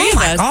 the 3 of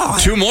us. God.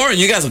 2 more, and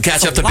you guys will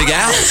catch up to Big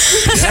Al.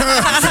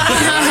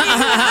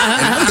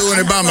 I'm doing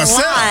it by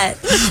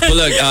myself. Well,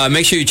 look,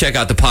 make sure you check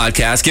out the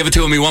podcast. Give it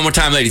to me one more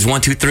time, ladies.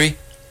 1, 2, 3.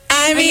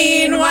 I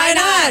mean, why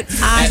not?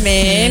 Why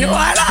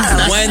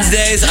not?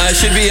 Wednesdays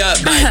should be up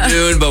by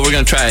noon, but we're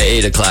going to try at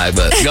 8 o'clock.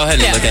 But go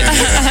ahead and look at it.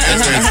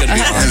 That's when it's going to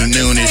be on.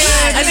 Noonish.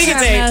 I think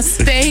it's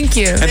 8. Thank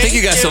you. And thank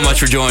you guys so much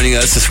for joining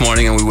us this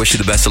morning, and we wish you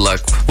the best of luck.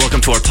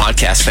 Welcome to our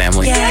podcast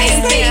family.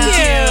 Thank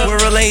you.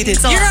 We're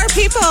related. You're our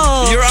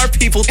people. You're our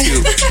people,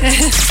 too.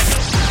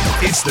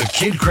 It's the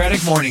Kid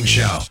Craddock Morning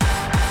Show.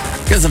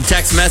 Got some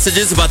text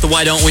messages about the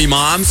Why Don't We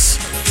moms.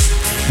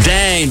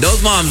 Dang,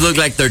 those moms look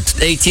like they're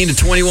 18 to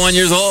 21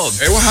 years old.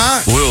 They were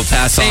hot. We'll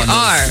pass on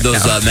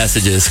those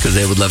messages because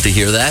they would love to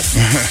hear that.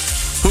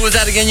 Who was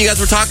that again you guys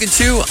were talking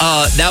to?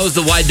 That was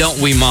the Why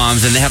Don't We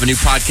moms, and they have a new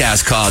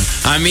podcast called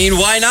I Mean,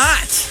 Why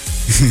Not?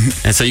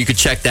 And so you could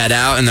check that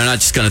out, and they're not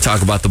just going to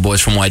talk about the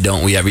boys from Why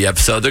Don't We every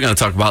episode. They're going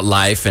to talk about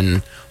life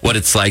and what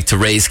it's like to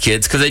raise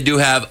kids, because they do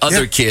have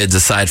other kids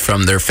aside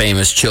from their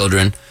famous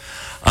children.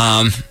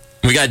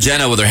 We got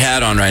Jenna with her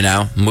hat on right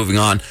now. Moving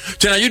on.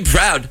 Jenna, you're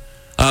proud.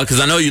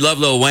 Because I know you love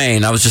Lil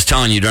Wayne. I was just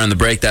telling you during the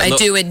break that... I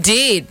do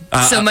indeed.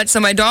 So much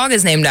so my dog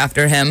is named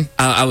after him.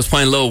 I was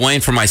playing Lil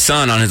Wayne for my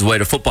son on his way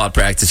to football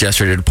practice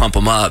yesterday to pump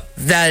him up.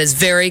 That is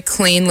very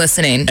clean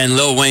listening. And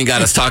Lil Wayne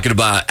got us talking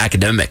about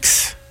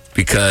academics.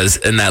 Because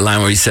in that line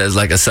where he says,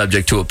 like, a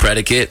subject to a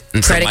predicate.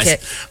 And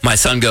predicate. So my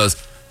son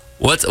goes,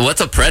 what's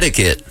a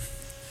predicate?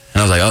 And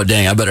I was like, oh,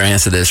 dang, I better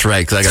answer this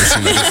right. Because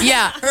I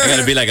got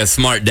to be like a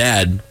smart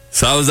dad.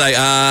 So I was like,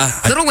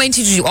 Lil Wayne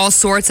teaches you all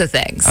sorts of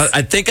things.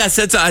 I think I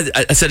said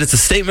it's a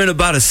statement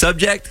about a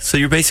subject. So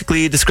you're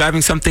basically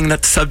describing something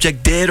that the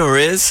subject did or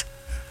is.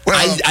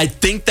 Well, I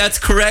think that's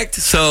correct.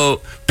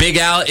 So Big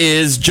Al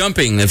is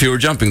jumping. If you were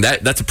jumping,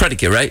 that's a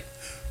predicate, right?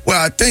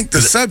 Well, I think the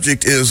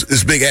subject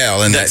is Big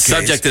Al in that case.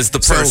 Subject is the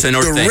person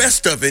or the thing.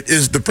 rest of it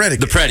is the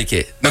predicate. The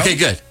predicate. No? Okay,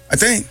 good. I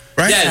think,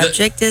 right? Yeah,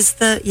 subject is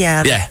the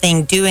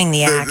thing doing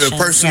the action. The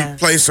person,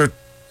 place, or...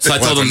 So I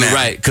told him to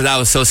write, because I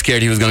was so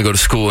scared he was going to go to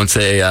school and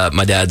say,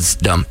 my dad's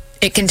dumb.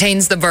 It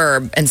contains the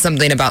verb and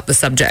something about the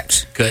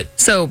subject. Good.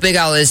 So Big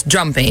Al is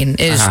jumping.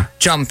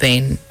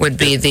 Jumping would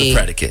be the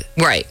predicate.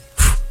 Right.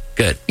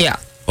 Good. Yeah.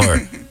 Or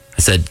I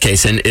said,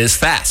 Kaysen is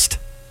fast.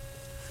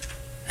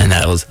 And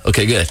that was,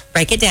 okay, good.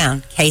 Break it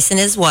down. Kaysen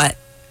is what?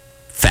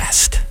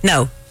 Fast.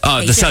 No.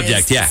 Oh, the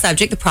subject, The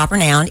subject, the proper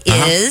noun,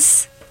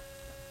 is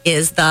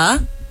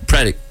the...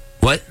 Predicate.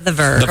 What? The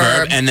verb. The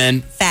verb, and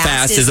then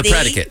fast is a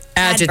predicate.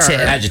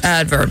 Adjective.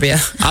 Adverb, yeah.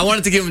 I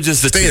wanted to give him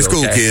just the Stay in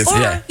school, kids.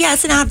 Or,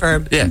 it's an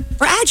adverb. Yeah.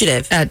 Or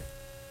adjective.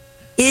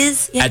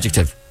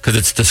 Adjective, because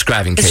it's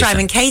describing Kaysen.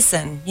 Describing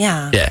Kaysen,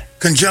 yeah. Yeah.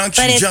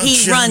 Conjunction, But if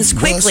he runs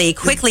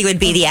quickly would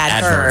be the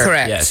adverb.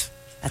 Correct. Yes.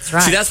 That's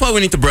right. See, that's why we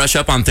need to brush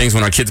up on things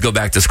when our kids go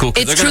back to school.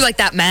 It's true, like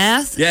that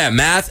math. Yeah,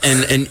 math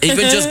and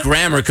even just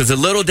grammar, because the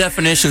little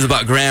definitions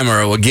about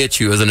grammar will get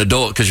you as an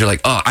adult, because you're like,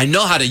 oh, I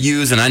know how to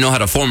use and I know how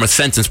to form a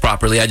sentence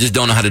properly. I just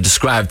don't know how to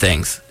describe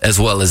things as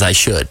well as I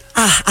should.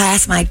 I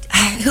asked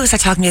who was I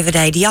talking to the other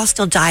day? Do y'all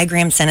still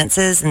diagram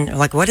sentences? And they're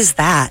like, what is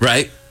that?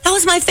 Right. That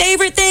was my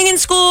favorite thing in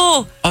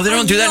school. Oh, they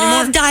don't do that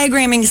anymore?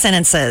 Diagramming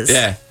sentences.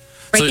 Yeah.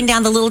 Breaking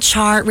down the little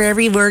chart where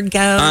every word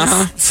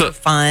goes. So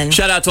fun.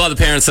 Shout out to all the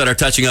parents that are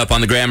touching up on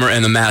the grammar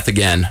and the math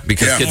again,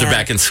 because kids are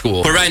back in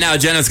school. But right now,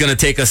 Jenna's going to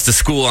take us to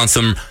school on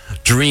some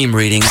dream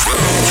readings.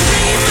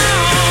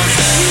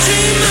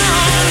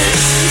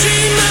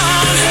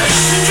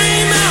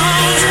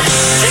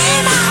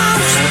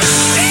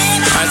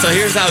 So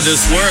here's how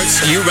this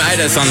works. You write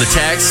us on the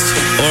text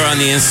or on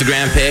the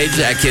Instagram page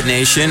at Kid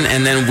Nation,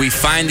 and then we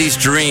find these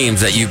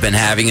dreams that you've been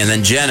having, and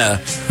then Jenna,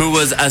 who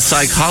was a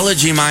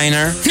psychology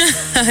minor.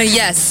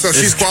 Yes. So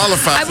she's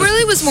qualified. I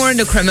really was more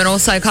into criminal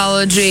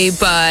psychology,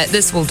 but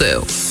this will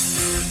do.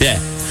 Yeah.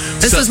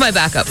 This was my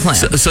backup plan.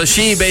 So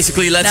she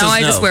basically lets us know. Now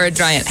I just wear a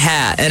giant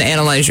hat and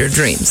analyze your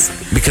dreams.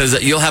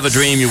 Because you'll have a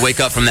dream, you wake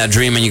up from that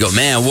dream, and you go,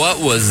 man, what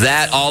was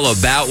that all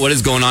about? What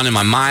is going on in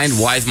my mind?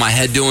 Why is my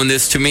head doing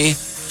this to me?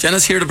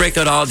 Jenna's here to break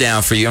it all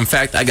down for you. In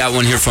fact, I got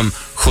one here from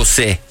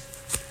Jose.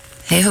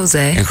 Hey,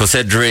 Jose. And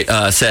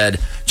Jose said,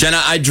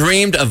 Jenna, I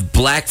dreamed of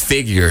black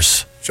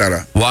figures. Shut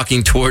up.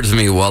 Walking towards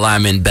me while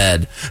I'm in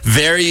bed.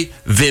 Very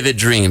vivid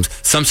dreams.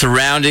 Same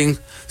surroundings,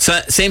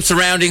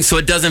 so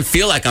it doesn't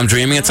feel like I'm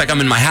dreaming. It's like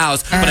I'm in my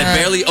house, but I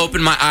barely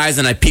open my eyes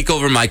and I peek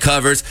over my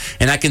covers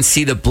and I can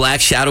see the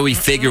black shadowy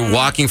figure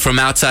walking from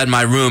outside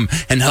my room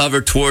and hover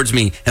towards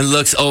me and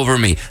looks over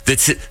me.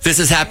 This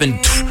has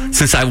happened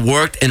since I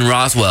worked in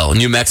Roswell,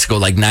 New Mexico,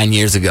 like 9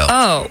 years ago.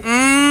 Oh,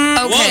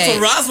 okay. Whoa, so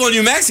Roswell,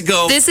 New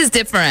Mexico. This is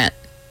different.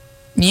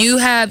 You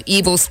have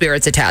evil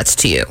spirits attached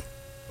to you.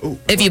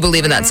 If you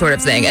believe in that sort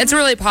of thing, it's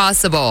really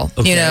possible.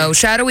 You know,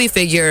 shadowy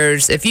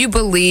figures, if you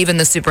believe in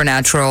the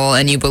supernatural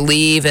and you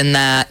believe in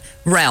that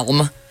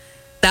realm,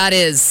 that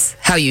is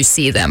how you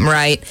see them,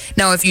 right?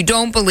 Now, if you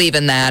don't believe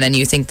in that and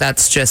you think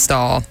that's just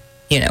all,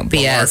 BS.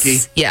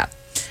 Malarkey. Yeah.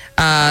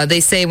 They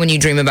say when you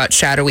dream about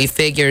shadowy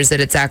figures that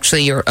it's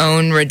actually your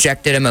own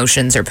rejected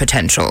emotions or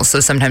potential. So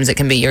sometimes it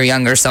can be your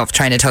younger self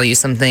trying to tell you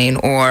something,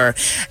 or,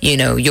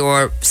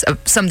 your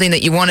something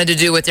that you wanted to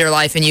do with your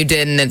life and you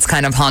didn't. It's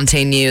kind of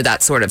haunting you,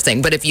 that sort of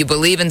thing. But if you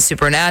believe in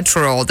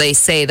supernatural, they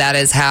say that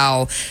is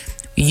how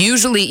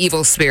usually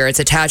evil spirits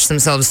attach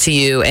themselves to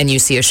you and you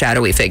see a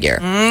shadowy figure.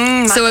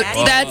 So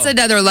that's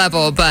another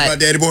level. But My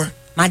daddy boy?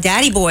 My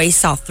daddy boy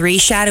saw 3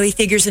 shadowy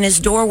figures in his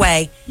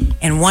doorway,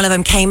 and one of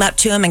them came up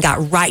to him and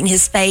got right in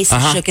his face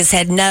and shook his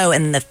head no,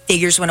 and the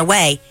figures went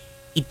away.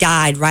 He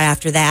died right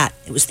after that.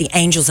 It was the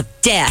angels of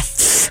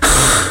death.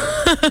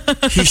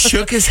 He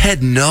shook his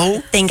head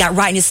no? Thing got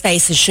right in his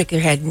face and shook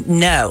their head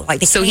no.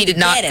 So he did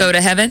not go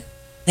to heaven?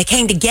 They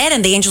came to get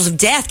him. The angels of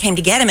death came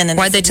to get him. And then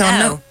why'd they tell him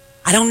no?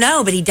 I don't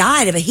know, but he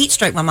died of a heat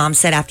stroke, my mom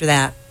said after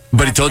that.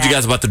 But he told you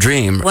guys about the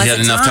dream. He had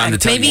enough time to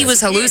tell you. Maybe he was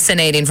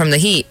hallucinating from the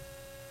heat.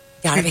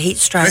 Died of a heat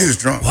stroke. He was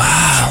drunk.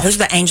 Wow. Those are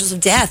the angels of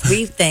death,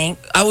 we think.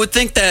 I would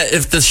think that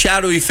if the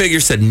shadowy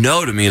figure said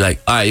no to me, like,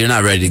 all right, you're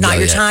not ready to go Not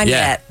your yet. time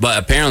yet. But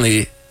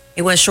apparently,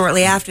 It was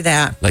shortly after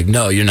that. like,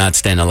 no, you're not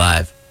staying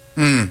alive.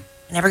 I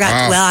never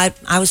got, well,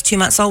 I was 2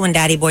 months old when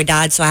Daddy Boy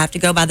died, so I have to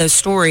go by those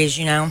stories,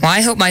 Well,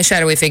 I hope my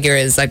shadowy figure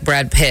is like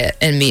Brad Pitt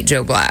and Meet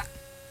Joe Black.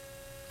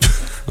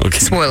 Okay.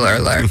 Spoiler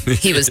alert.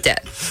 He was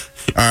dead.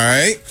 All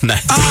right.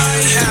 Nice.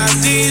 I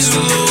have these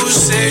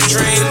lucid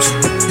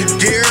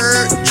dreams. Dear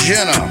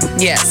Jenna.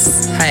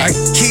 Yes. Hi. I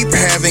keep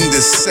having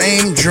the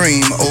same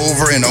dream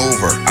over and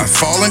over. I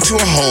fall into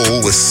a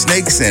hole with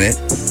snakes in it,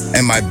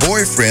 and my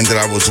boyfriend that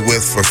I was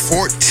with for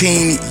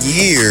 14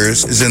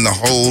 years is in the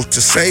hole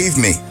to save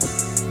me.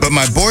 But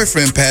my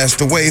boyfriend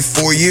passed away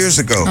 4 years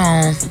ago.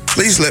 Oh.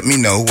 Please let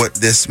me know what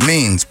this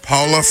means.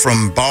 Paula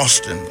from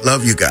Boston.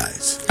 Love you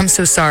guys. I'm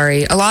so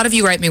sorry. A lot of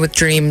you write me with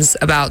dreams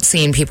about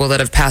seeing people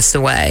that have passed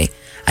away.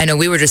 I know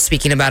we were just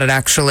speaking about it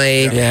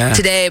actually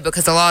today,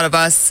 because a lot of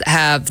us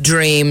have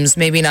dreams,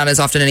 maybe not as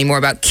often anymore,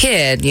 about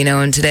Kid,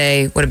 and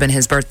today would have been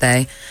his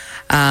birthday.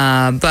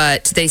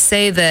 But they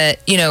say that,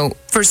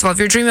 first of all, if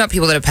you're dreaming about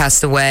people that have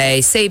passed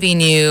away,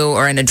 saving you,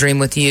 or in a dream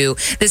with you,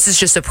 this is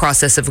just a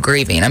process of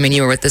grieving. I mean,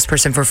 you were with this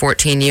person for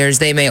 14 years.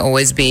 They may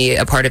always be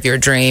a part of your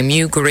dream.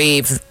 You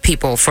grieve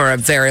people for a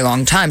very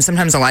long time,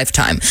 sometimes a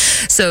lifetime.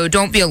 So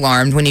don't be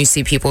alarmed when you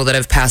see people that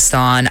have passed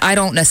on. I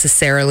don't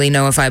necessarily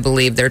know if I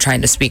believe they're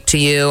trying to speak to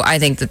you. I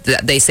think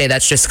that they say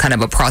that's just kind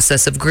of a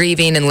process of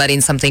grieving and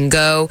letting something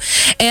go,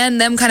 and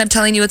them kind of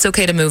telling you it's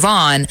okay to move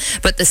on.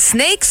 But the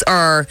snakes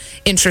are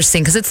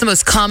interesting because it's the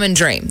most common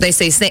dream. They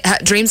say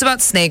dreams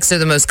about snakes are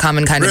the most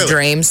common kind of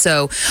dream.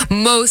 So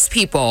most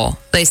people,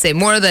 they say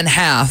more than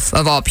half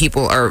of all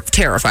people are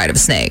terrified of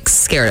snakes,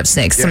 scared of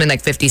snakes. Something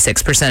like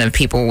 56% of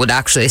people would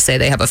actually say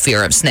they have a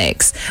fear of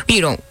snakes.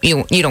 You don't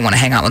want to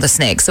hang out with a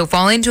snake. So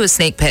falling into a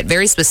snake pit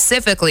very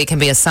specifically can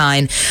be a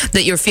sign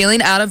that you're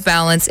feeling out of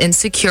balance,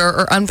 insecure,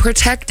 or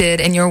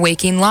unprotected in your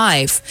waking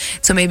life.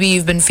 So maybe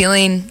you've been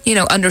feeling,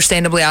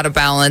 understandably out of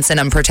balance and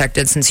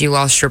unprotected since you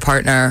lost your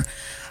partner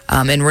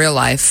in real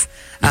life.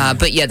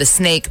 But yeah, the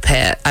snake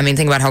pit. I mean,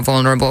 think about how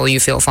vulnerable you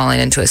feel falling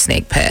into a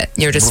snake pit.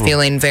 You're just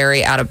feeling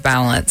very out of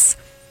balance,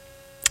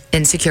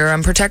 insecure,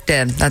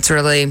 unprotected. That's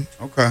really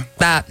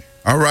that.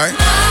 All right.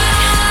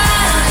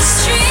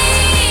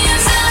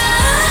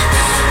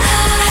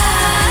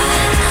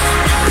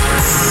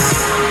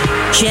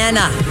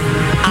 Jenna,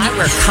 I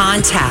wear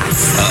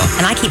contacts,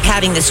 and I keep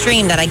having this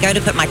dream that I go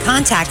to put my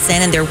contacts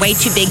in, and they're way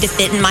too big to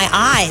fit in my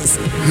eyes.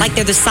 Like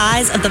they're the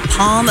size of the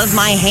palm of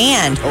my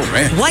hand. Oh,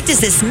 man. What does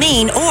this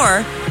mean?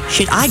 Or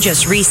should I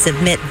just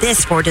resubmit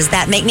this, or does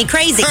that make me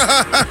crazy?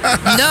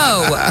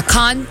 No,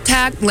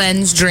 contact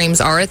lens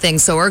dreams are a thing.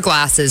 So are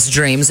glasses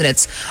dreams, and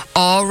it's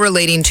all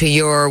relating to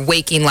your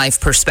waking life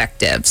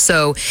perspective.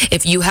 So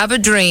if you have a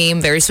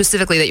dream, very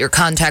specifically, that your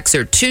contacts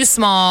are too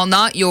small,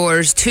 not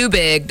yours, too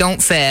big,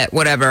 don't fit,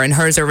 whatever, and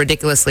hers are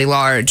ridiculously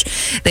large,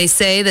 they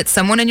say that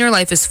someone in your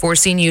life is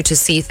forcing you to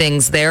see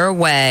things their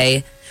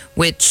way,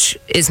 which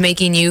is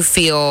making you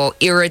feel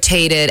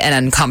irritated and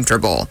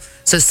uncomfortable.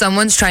 So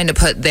someone's trying to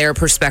put their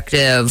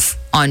perspective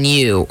on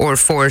you or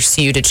force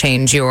you to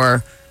change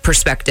your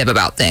perspective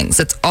about things.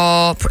 This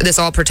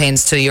all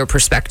pertains to your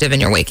perspective in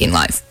your waking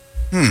life.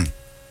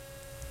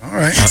 All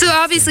right. So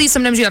obviously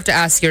sometimes you have to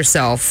ask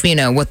yourself,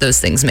 what those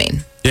things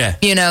mean. Yeah.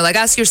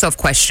 Ask yourself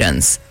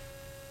questions.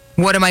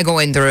 What am I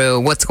going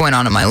through? What's going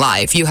on in my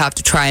life? You have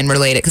to try and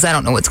relate it, because I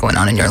don't know what's going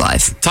on in your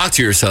life. Talk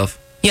to yourself.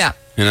 Yeah.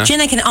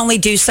 Jenna can only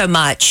do so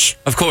much.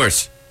 Of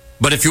course.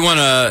 But if you want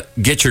to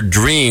get your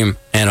dream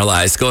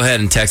analyzed, go ahead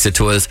and text it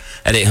to us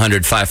at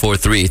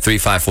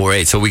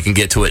 800-543-3548 so we can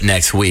get to it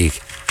next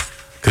week.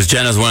 Because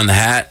Jenna's wearing the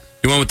hat.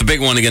 You went with the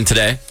big one again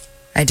today.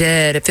 I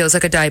did. It feels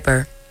like a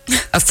diaper.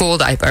 A full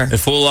diaper. The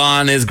full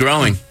on is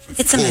growing.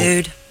 It's a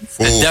mood.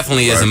 It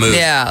definitely is a mood.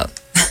 Yeah.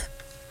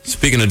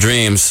 Speaking of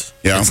dreams,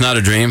 it's not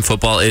a dream.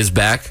 Football is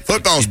back.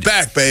 Football's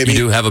back, baby. You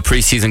do have a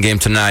preseason game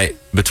tonight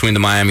between the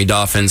Miami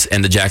Dolphins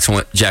and the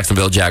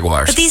Jacksonville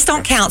Jaguars. But these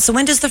don't count. So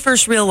when does the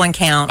first real one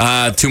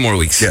count? 2 more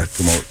weeks. Yeah,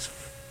 2 more weeks.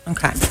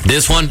 Okay.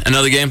 This one,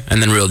 another game,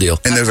 and then real deal.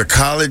 And there's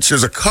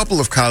a couple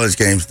of college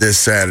games this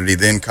Saturday.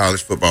 Then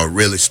college football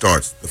really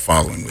starts the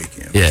following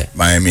weekend. Yeah.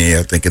 Miami,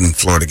 I think, and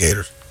Florida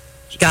Gators.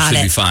 Got it.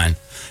 Should be fine.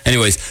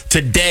 Anyways,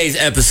 today's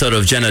episode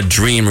of Jenna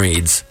Dream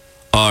Reads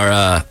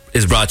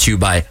is brought to you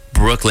by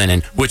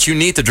Brooklinen, which you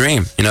need to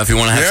dream. You know, if you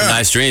want to have some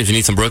nice dreams, you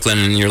need some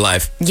Brooklinen in your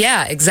life.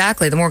 Yeah,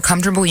 exactly. The more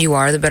comfortable you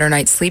are, the better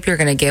night's sleep you're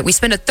going to get. We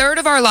spend a third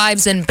of our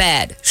lives in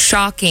bed.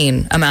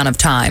 Shocking amount of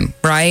time,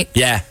 right?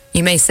 Yeah.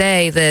 You may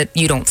say that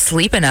you don't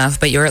sleep enough,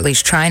 but you're at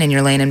least trying and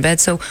you're laying in bed.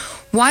 So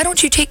why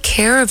don't you take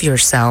care of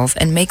yourself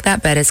and make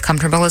that bed as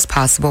comfortable as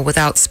possible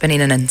without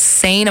spending an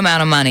insane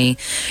amount of money?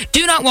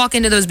 Do not walk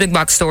into those big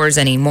box stores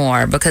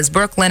anymore, because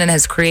Brooklinen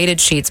has created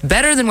sheets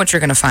better than what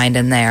you're going to find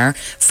in there.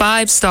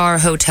 5-star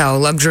hotel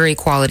luxury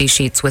quality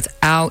sheets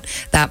without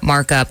that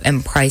markup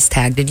and price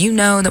tag. Did you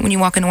know that when you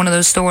walk into one of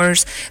those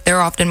stores,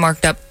 they're often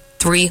marked up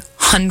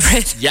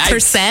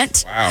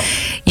 300%? Wow.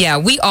 Yeah,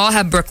 we all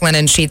have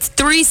Brooklinen sheets.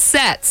 3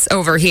 sets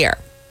over here.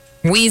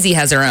 Wheezy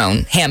has her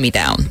own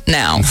hand-me-down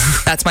now.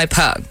 That's my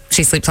pug.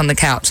 She sleeps on the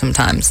couch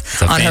sometimes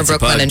on her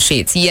Brooklinen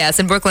sheets. Yes,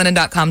 and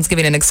Brooklinen.com is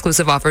giving an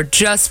exclusive offer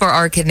just for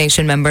our Kid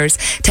Nation members.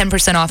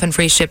 10% off and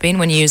free shipping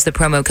when you use the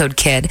promo code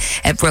KID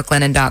at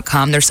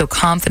Brooklinen.com. They're so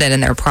confident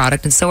in their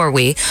product, and so are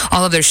we.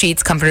 All of their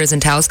sheets, comforters,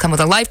 and towels come with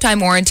a lifetime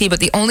warranty, but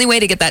the only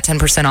way to get that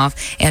 10%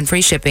 off and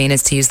free shipping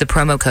is to use the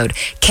promo code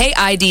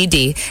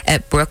KIDD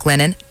at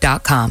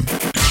Brooklinen.com.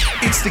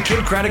 It's the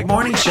Kid Craddock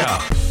Morning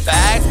Show.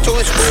 Back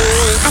to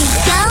school. I'm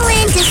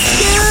going to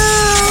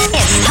school.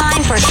 It's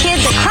time for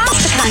kids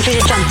across the country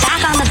to jump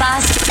back on the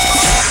bus.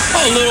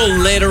 A little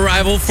late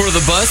arrival for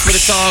the bus, but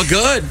it's all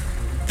good.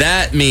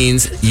 That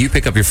means you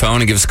pick up your phone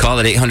and give us a call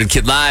at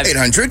 800-KID-LIVE.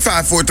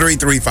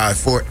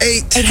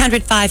 800-543-3548.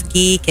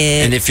 800-5-GEEK-IT.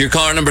 And if you're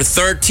caller number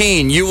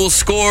 13, you will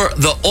score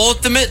the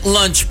ultimate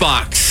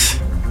lunchbox.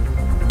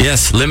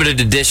 Yes,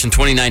 limited edition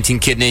 2019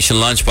 Kid Nation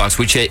lunchbox.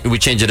 We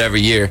change it every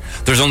year.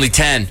 There's only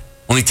 10.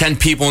 Only 10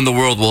 people in the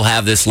world will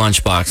have this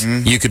lunchbox.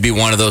 Mm-hmm. You could be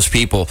one of those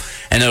people.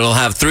 And it'll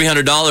have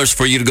 $300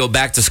 for you to go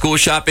back to school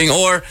shopping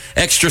or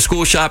extra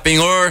school shopping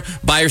or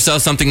buy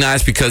yourself something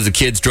nice because the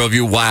kids drove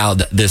you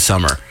wild this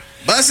summer.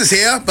 Bus is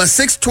here, bus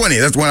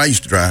 620. That's the one I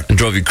used to drive. And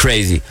drove you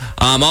crazy.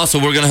 Also,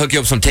 we're going to hook you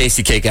up some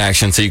Tasty Cake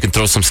action so you can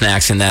throw some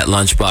snacks in that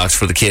lunchbox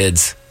for the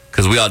kids,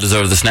 because we all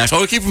deserve the snacks.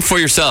 Or keep them for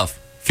yourself.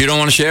 If you don't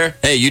want to share,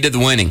 hey, you did the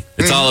winning.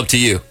 It's all up to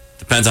you.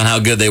 Depends on how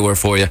good they were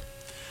for you.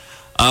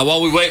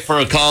 While we wait for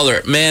a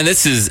caller, man,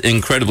 this is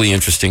incredibly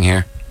interesting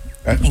here.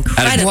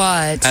 Incredible.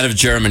 Out of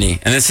Germany.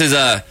 And this is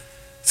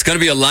it's going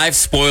to be a live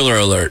spoiler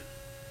alert.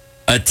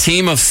 A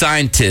team of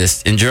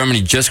scientists in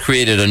Germany just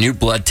created a new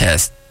blood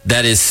test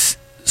that is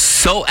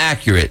so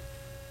accurate.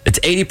 It's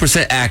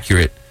 80%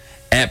 accurate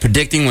at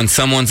predicting when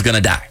someone's going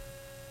to die.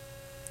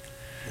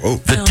 Whoa.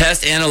 The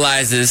test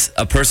analyzes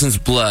a person's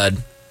blood,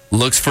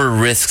 looks for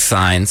risk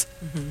signs,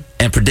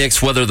 and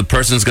predicts whether the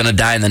person's going to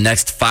die in the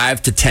next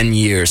 5 to 10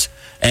 years.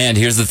 And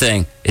here's the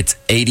thing. It's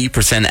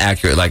 80%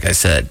 accurate, like I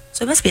said.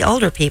 So it must be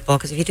older people,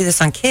 because if you do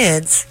this on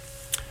kids,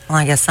 well,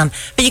 I guess some.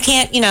 But you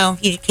can't, you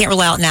can't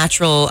rule out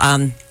natural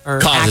or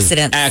causes,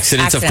 accidents.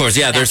 Accidents, of course.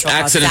 Yeah, there's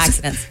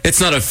accidents.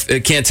 It's not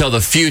it can't tell the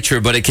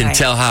future, but it can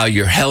tell how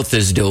your health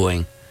is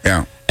doing.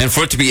 Yeah. And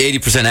for it to be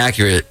 80%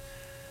 accurate.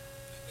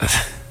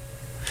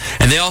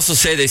 And they also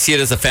say they see it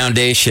as a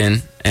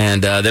foundation,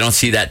 and they don't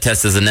see that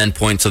test as an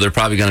endpoint, so they're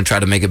probably going to try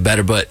to make it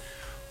better. But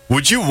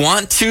would you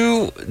want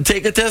to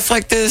take a test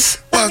like this?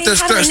 Well,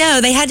 how do they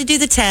know? They had to do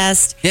the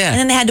test, and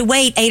then they had to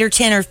wait 8 or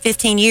 10 or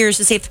 15 years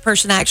to see if the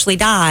person actually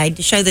died,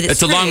 to show that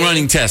it's a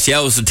long-running test. Yeah,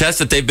 it was a test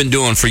that they've been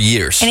doing for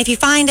years. And if you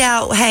find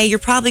out, hey, you're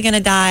probably going to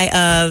die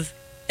of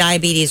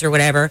diabetes or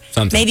whatever,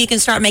 maybe you can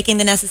start making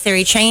the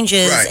necessary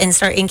changes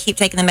and keep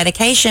taking the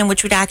medication,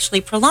 which would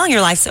actually prolong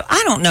your life. So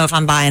I don't know if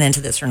I'm buying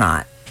into this or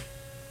not.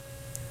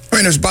 I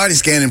mean, there's body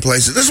scanning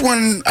places. There's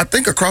one, I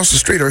think, across the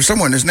street or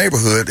somewhere in this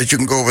neighborhood that you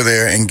can go over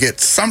there and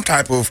get some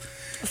type of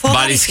full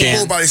body scan.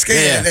 Full body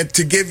scan, and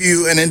to give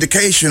you an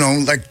indication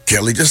on, like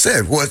Kelly just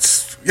said,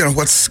 what's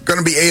going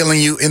to be ailing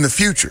you in the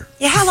future.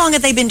 Yeah, how long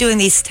have they been doing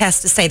these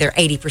tests to say they're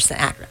 80%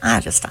 accurate?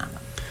 I just don't know.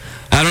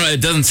 I don't know.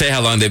 It doesn't say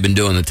how long they've been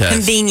doing the test.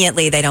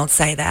 Conveniently, they don't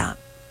say that.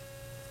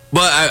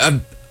 Well,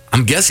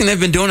 I'm guessing they've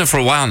been doing it for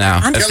a while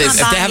now.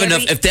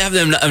 If they have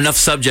enough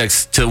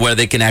subjects to where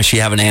they can actually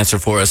have an answer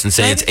for us and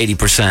say it's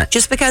 80%.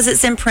 Just because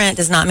it's in print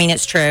does not mean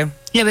it's true.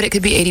 Yeah, but it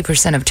could be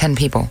 80% of 10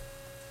 people.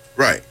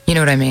 Right. You know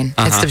what I mean?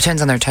 It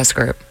depends on their test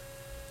group.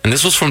 And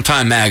this was from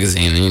Time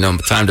Magazine,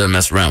 and Time doesn't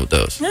mess around with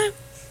those.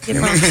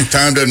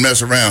 Time doesn't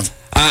mess around.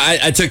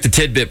 I took the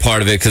tidbit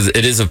part of it because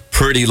it is a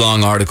pretty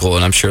long article,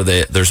 and I'm sure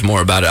there's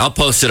more about it. I'll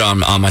post it on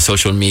my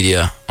social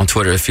media on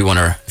Twitter if you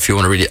want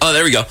to read it. Oh,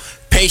 there we go.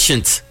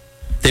 Patients.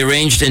 They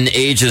ranged in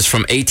ages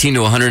from 18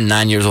 to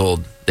 109 years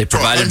old. They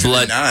provided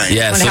blood.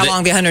 Yeah. I wonder how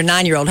long the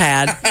 109-year-old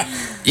had.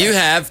 You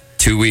have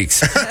 2 weeks.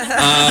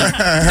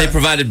 They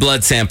provided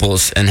blood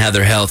samples and had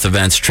their health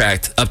events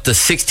tracked. Up to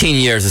 16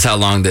 years is how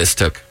long this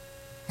took.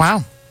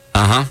 Wow.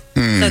 Uh-huh.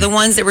 So the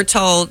ones that were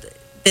told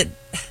that,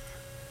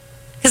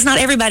 because not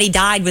everybody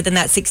died within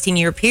that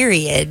 16-year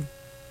period.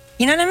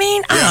 You know what I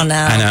mean? I don't know.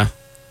 I know.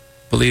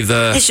 Believe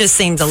It just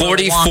seems a little wonky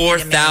to me.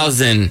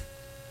 44,000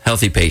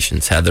 healthy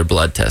patients had their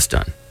blood test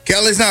done.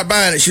 Kelly's not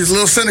buying it. She's a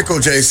little cynical,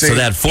 JC. So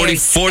they had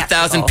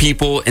 44,000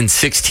 people in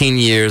 16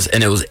 years,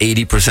 and it was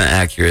 80%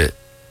 accurate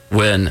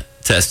when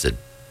tested.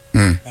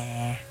 What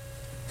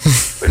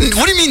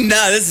do you mean,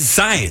 nah? This is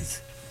science.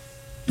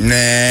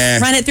 Nah.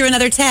 Run it through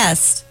another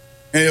test.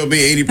 And it'll be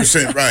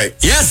 80% right.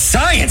 Yes,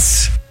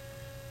 science.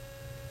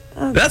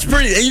 That's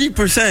pretty.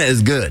 80%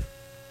 is good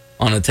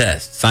on a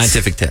test,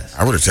 scientific test.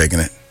 I would have taken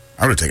it.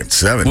 I would have taken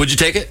 7. Would you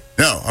take it?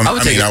 No, I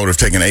would have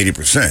taken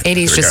 80%.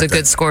 80 is just a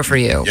good score for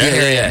you.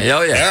 Yeah.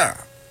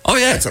 Oh,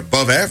 yeah. That's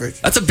above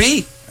average. That's a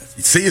B.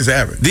 C is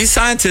average. These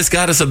scientists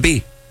got us a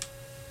B.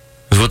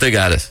 Is what they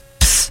got us.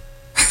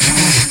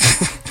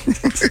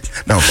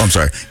 No, I'm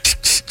sorry.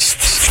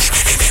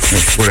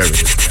 Whatever.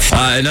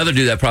 Another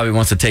dude that probably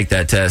wants to take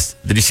that test.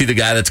 Did you see the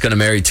guy that's going to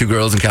marry 2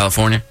 girls in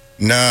California?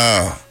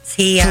 No.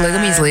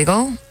 Polygamy's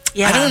legal?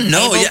 Yeah. I don't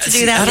know. Able to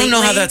do that I don't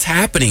know how legally? that's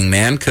happening,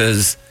 man,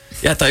 because,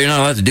 I thought you're not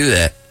allowed to do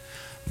that.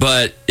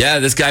 But,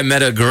 this guy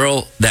met a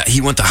girl that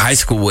he went to high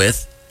school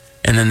with,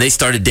 and then they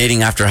started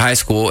dating after high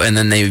school, and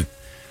then they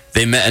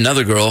met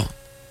another girl,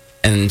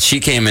 and she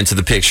came into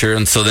the picture,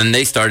 and so then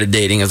they started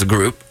dating as a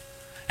group,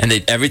 and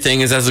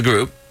everything is as a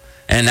group,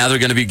 and now they're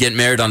going to be getting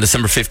married on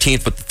December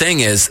 15th. But the thing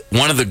is,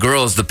 one of the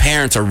girls, the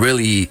parents are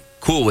really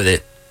cool with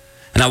it.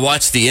 And I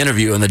watched the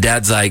interview, and the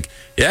dad's like,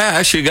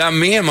 actually got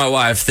me and my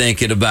wife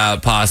thinking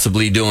about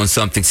possibly doing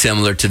something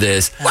similar to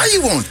this. Why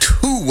you want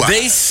 2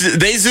 wives?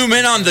 They zoom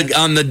in on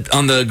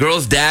the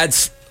girl's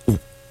dad's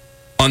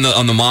on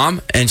the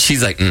mom, and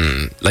she's like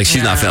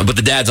she's not feeling, but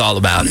the dad's all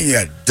about it. You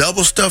got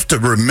double stuff to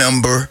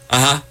remember.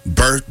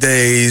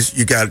 Birthdays.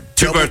 You got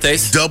 2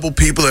 birthdays. Double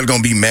people that are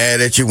going to be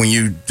mad at you when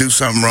you do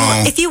something wrong.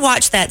 Well, if you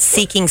watch that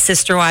Seeking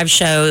Sister Wives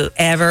show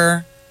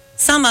ever,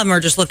 some of them are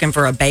just looking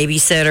for a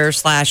babysitter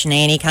 /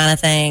 nanny kind of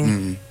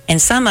thing.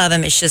 And some of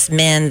them, it's just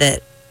men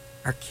that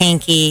are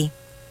kinky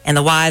and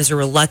the wives are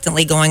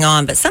reluctantly going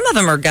on. But some of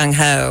them are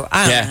gung-ho.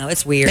 I don't know.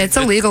 It's weird. It's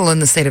illegal in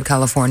the state of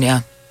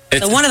California.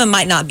 So one of them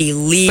might not be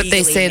legally But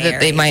they say that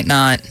they might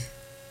not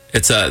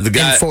It's the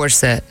guy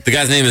enforce it. The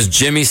guy's name is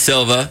Jimmy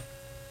Silva.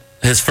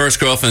 His first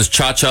girlfriend's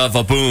Cha-Cha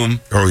Vaboom.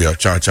 Oh, yeah,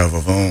 Cha-Cha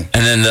Vaboom.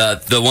 And then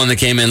the one that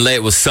came in late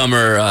was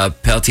Summer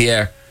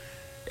Peltier.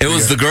 It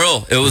was the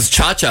girl. It was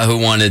Cha-Cha who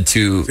wanted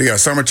to... So you got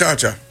Summer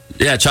Cha-Cha.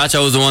 Yeah, Cha-Cha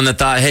was the one that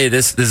thought, hey,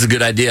 this is a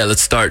good idea.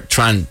 Let's start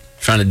trying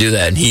to do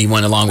that. And he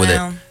went along with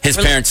it. His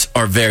parents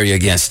are very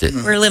against it.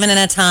 We're living in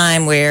a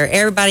time where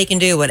everybody can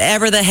do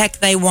whatever the heck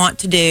they want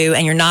to do,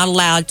 and you're not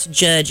allowed to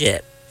judge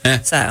it.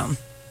 So...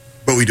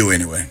 But we do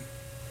anyway.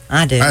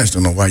 I do. I just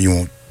don't know why you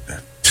want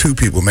 2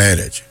 people mad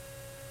at you.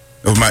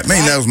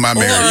 That was my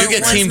marriage. You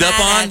get teamed up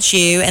on? At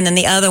you, and then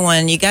the other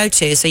one you go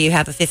to, so you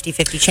have a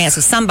 50-50 chance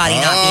of somebody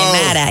not being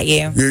mad at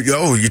you.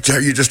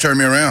 You just turned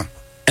me around.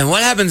 And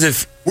what happens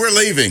if... We're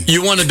leaving.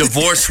 You want to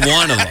divorce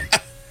one of them.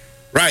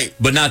 Right.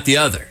 But not the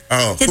other.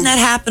 Oh. Didn't that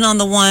happen on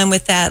the one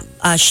with that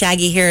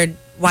shaggy-haired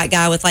white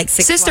guy with like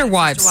 6 Sister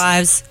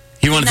wives?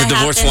 He wanted to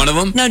divorce one of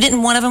them? No,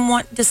 didn't one of them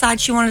decide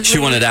she wanted to She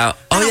leave? wanted out.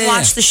 I don't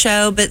watch the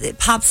show, but it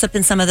pops up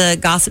in some of the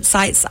gossip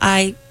sites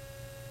I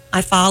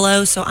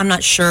follow, so I'm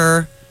not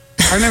sure.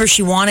 I remember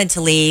she wanted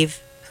to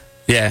leave.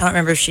 Yeah. I don't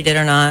remember if she did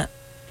or not.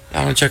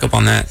 I want to check up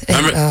on that.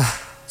 Remember,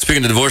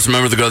 speaking of divorce,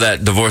 remember the girl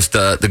that divorced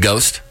the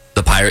ghost?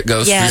 The pirate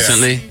ghost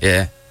recently?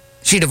 Yeah.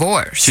 She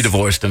divorced? She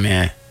divorced him,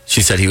 yeah.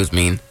 She said he was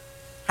mean.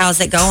 How's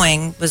it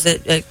going? Was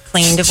it a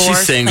clean divorce?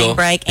 She's single. Clean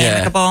break?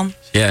 Amicable?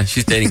 Yeah,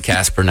 she's dating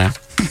Casper now.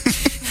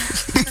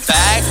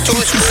 Back to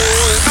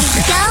school. I'm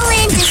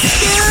going to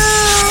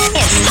school.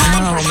 It's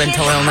time for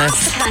mental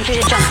illness. the country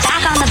to jump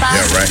back on the bus.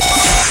 Yeah, right.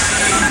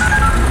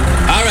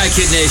 All right,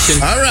 Kid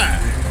Nation. All right.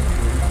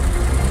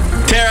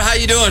 Tara, how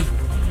you doing?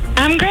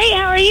 I'm great.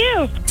 How are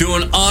you?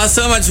 Doing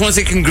awesome. I just want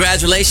to say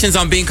congratulations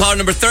on being caller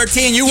number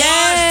 13. You won!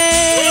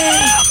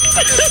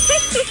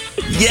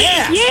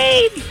 Yeah!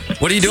 Yay!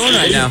 What are you doing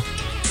right now?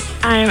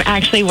 I'm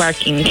actually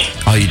working.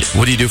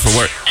 What do you do for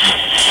work?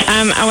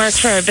 I work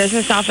for a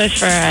business office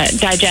for a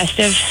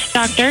digestive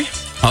doctor.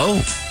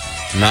 Oh,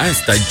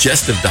 nice.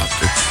 Digestive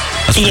doctor.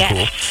 That's pretty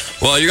cool.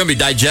 Well, you're going to be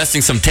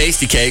digesting some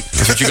tasty cake.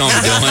 That's what you're going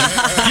to be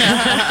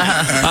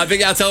doing.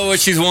 Big Al, tell her what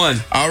she's won.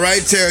 All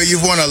right, Tara,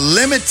 you've won a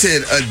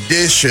limited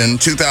edition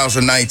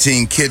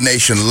 2019 Kid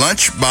Nation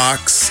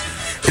Lunchbox.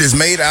 It is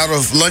made out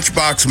of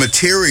Lunchbox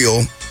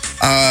material.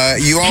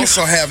 You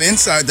also have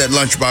inside that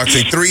lunchbox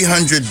a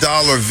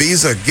 $300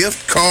 Visa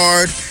gift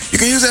card. You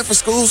can use that for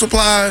school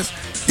supplies.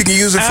 You can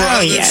use it for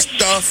other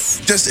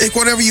stuff. Just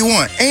whatever you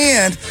want.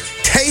 And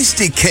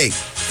tasty cake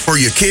for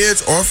your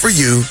kids or for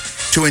you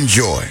to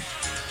enjoy.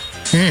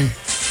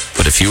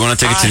 But if you want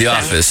to take it to the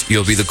office,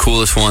 you'll be the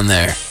coolest one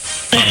there.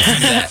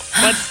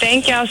 Well,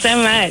 thank y'all so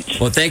much.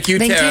 Well, thank you,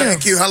 Tara.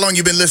 Thank you. How long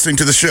you been listening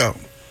to the show?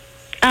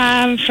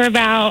 For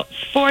about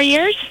 4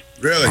 years.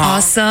 Really?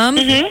 Awesome.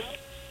 Mm-hmm.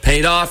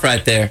 Paid off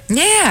right there.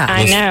 Yeah.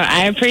 I know.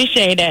 I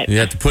appreciate it. You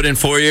have to put in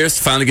 4 years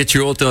to finally get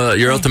your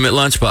ultimate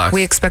lunchbox.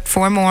 We expect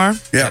 4 more.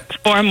 Yeah.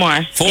 4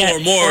 more. Four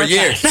more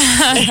years.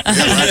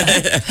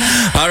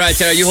 All right,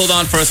 Tara, you hold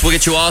on for us. We'll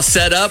get you all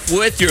set up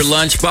with your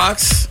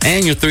lunchbox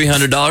and your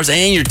 $300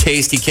 and your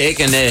tasty cake.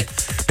 And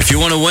if you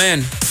want to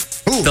win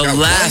the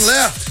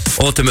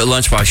last ultimate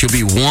lunchbox, you'll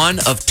be one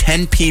of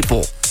 10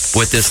 people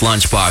with this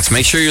lunchbox.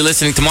 Make sure you're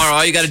listening tomorrow.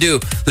 All you got to do,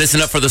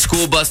 listen up for the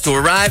school bus to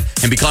arrive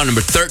and be call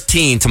number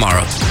 13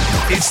 tomorrow.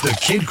 It's the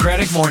Kid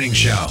Craddock Morning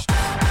Show.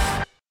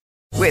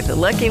 With the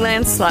Lucky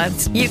Land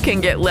Slots, you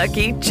can get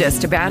lucky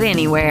just about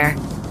anywhere.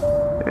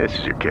 This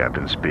is your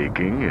captain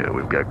speaking.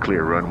 We've got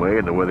clear runway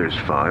and the weather's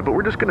fine, but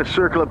we're just going to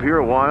circle up here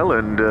a while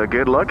and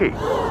get lucky.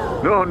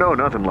 No,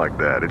 nothing like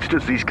that. It's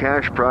just these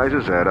cash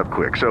prizes add up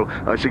quick. So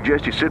I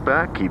suggest you sit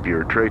back, keep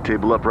your tray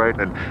table upright,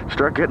 and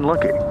start getting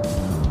lucky.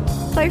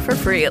 Play for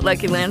free at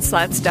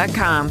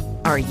LuckyLandSlots.com.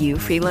 Are you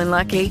feeling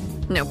lucky?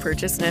 No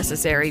purchase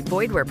necessary.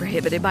 Void where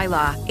prohibited by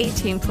law.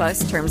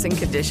 18+ terms and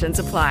conditions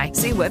apply.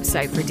 See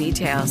website for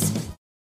details.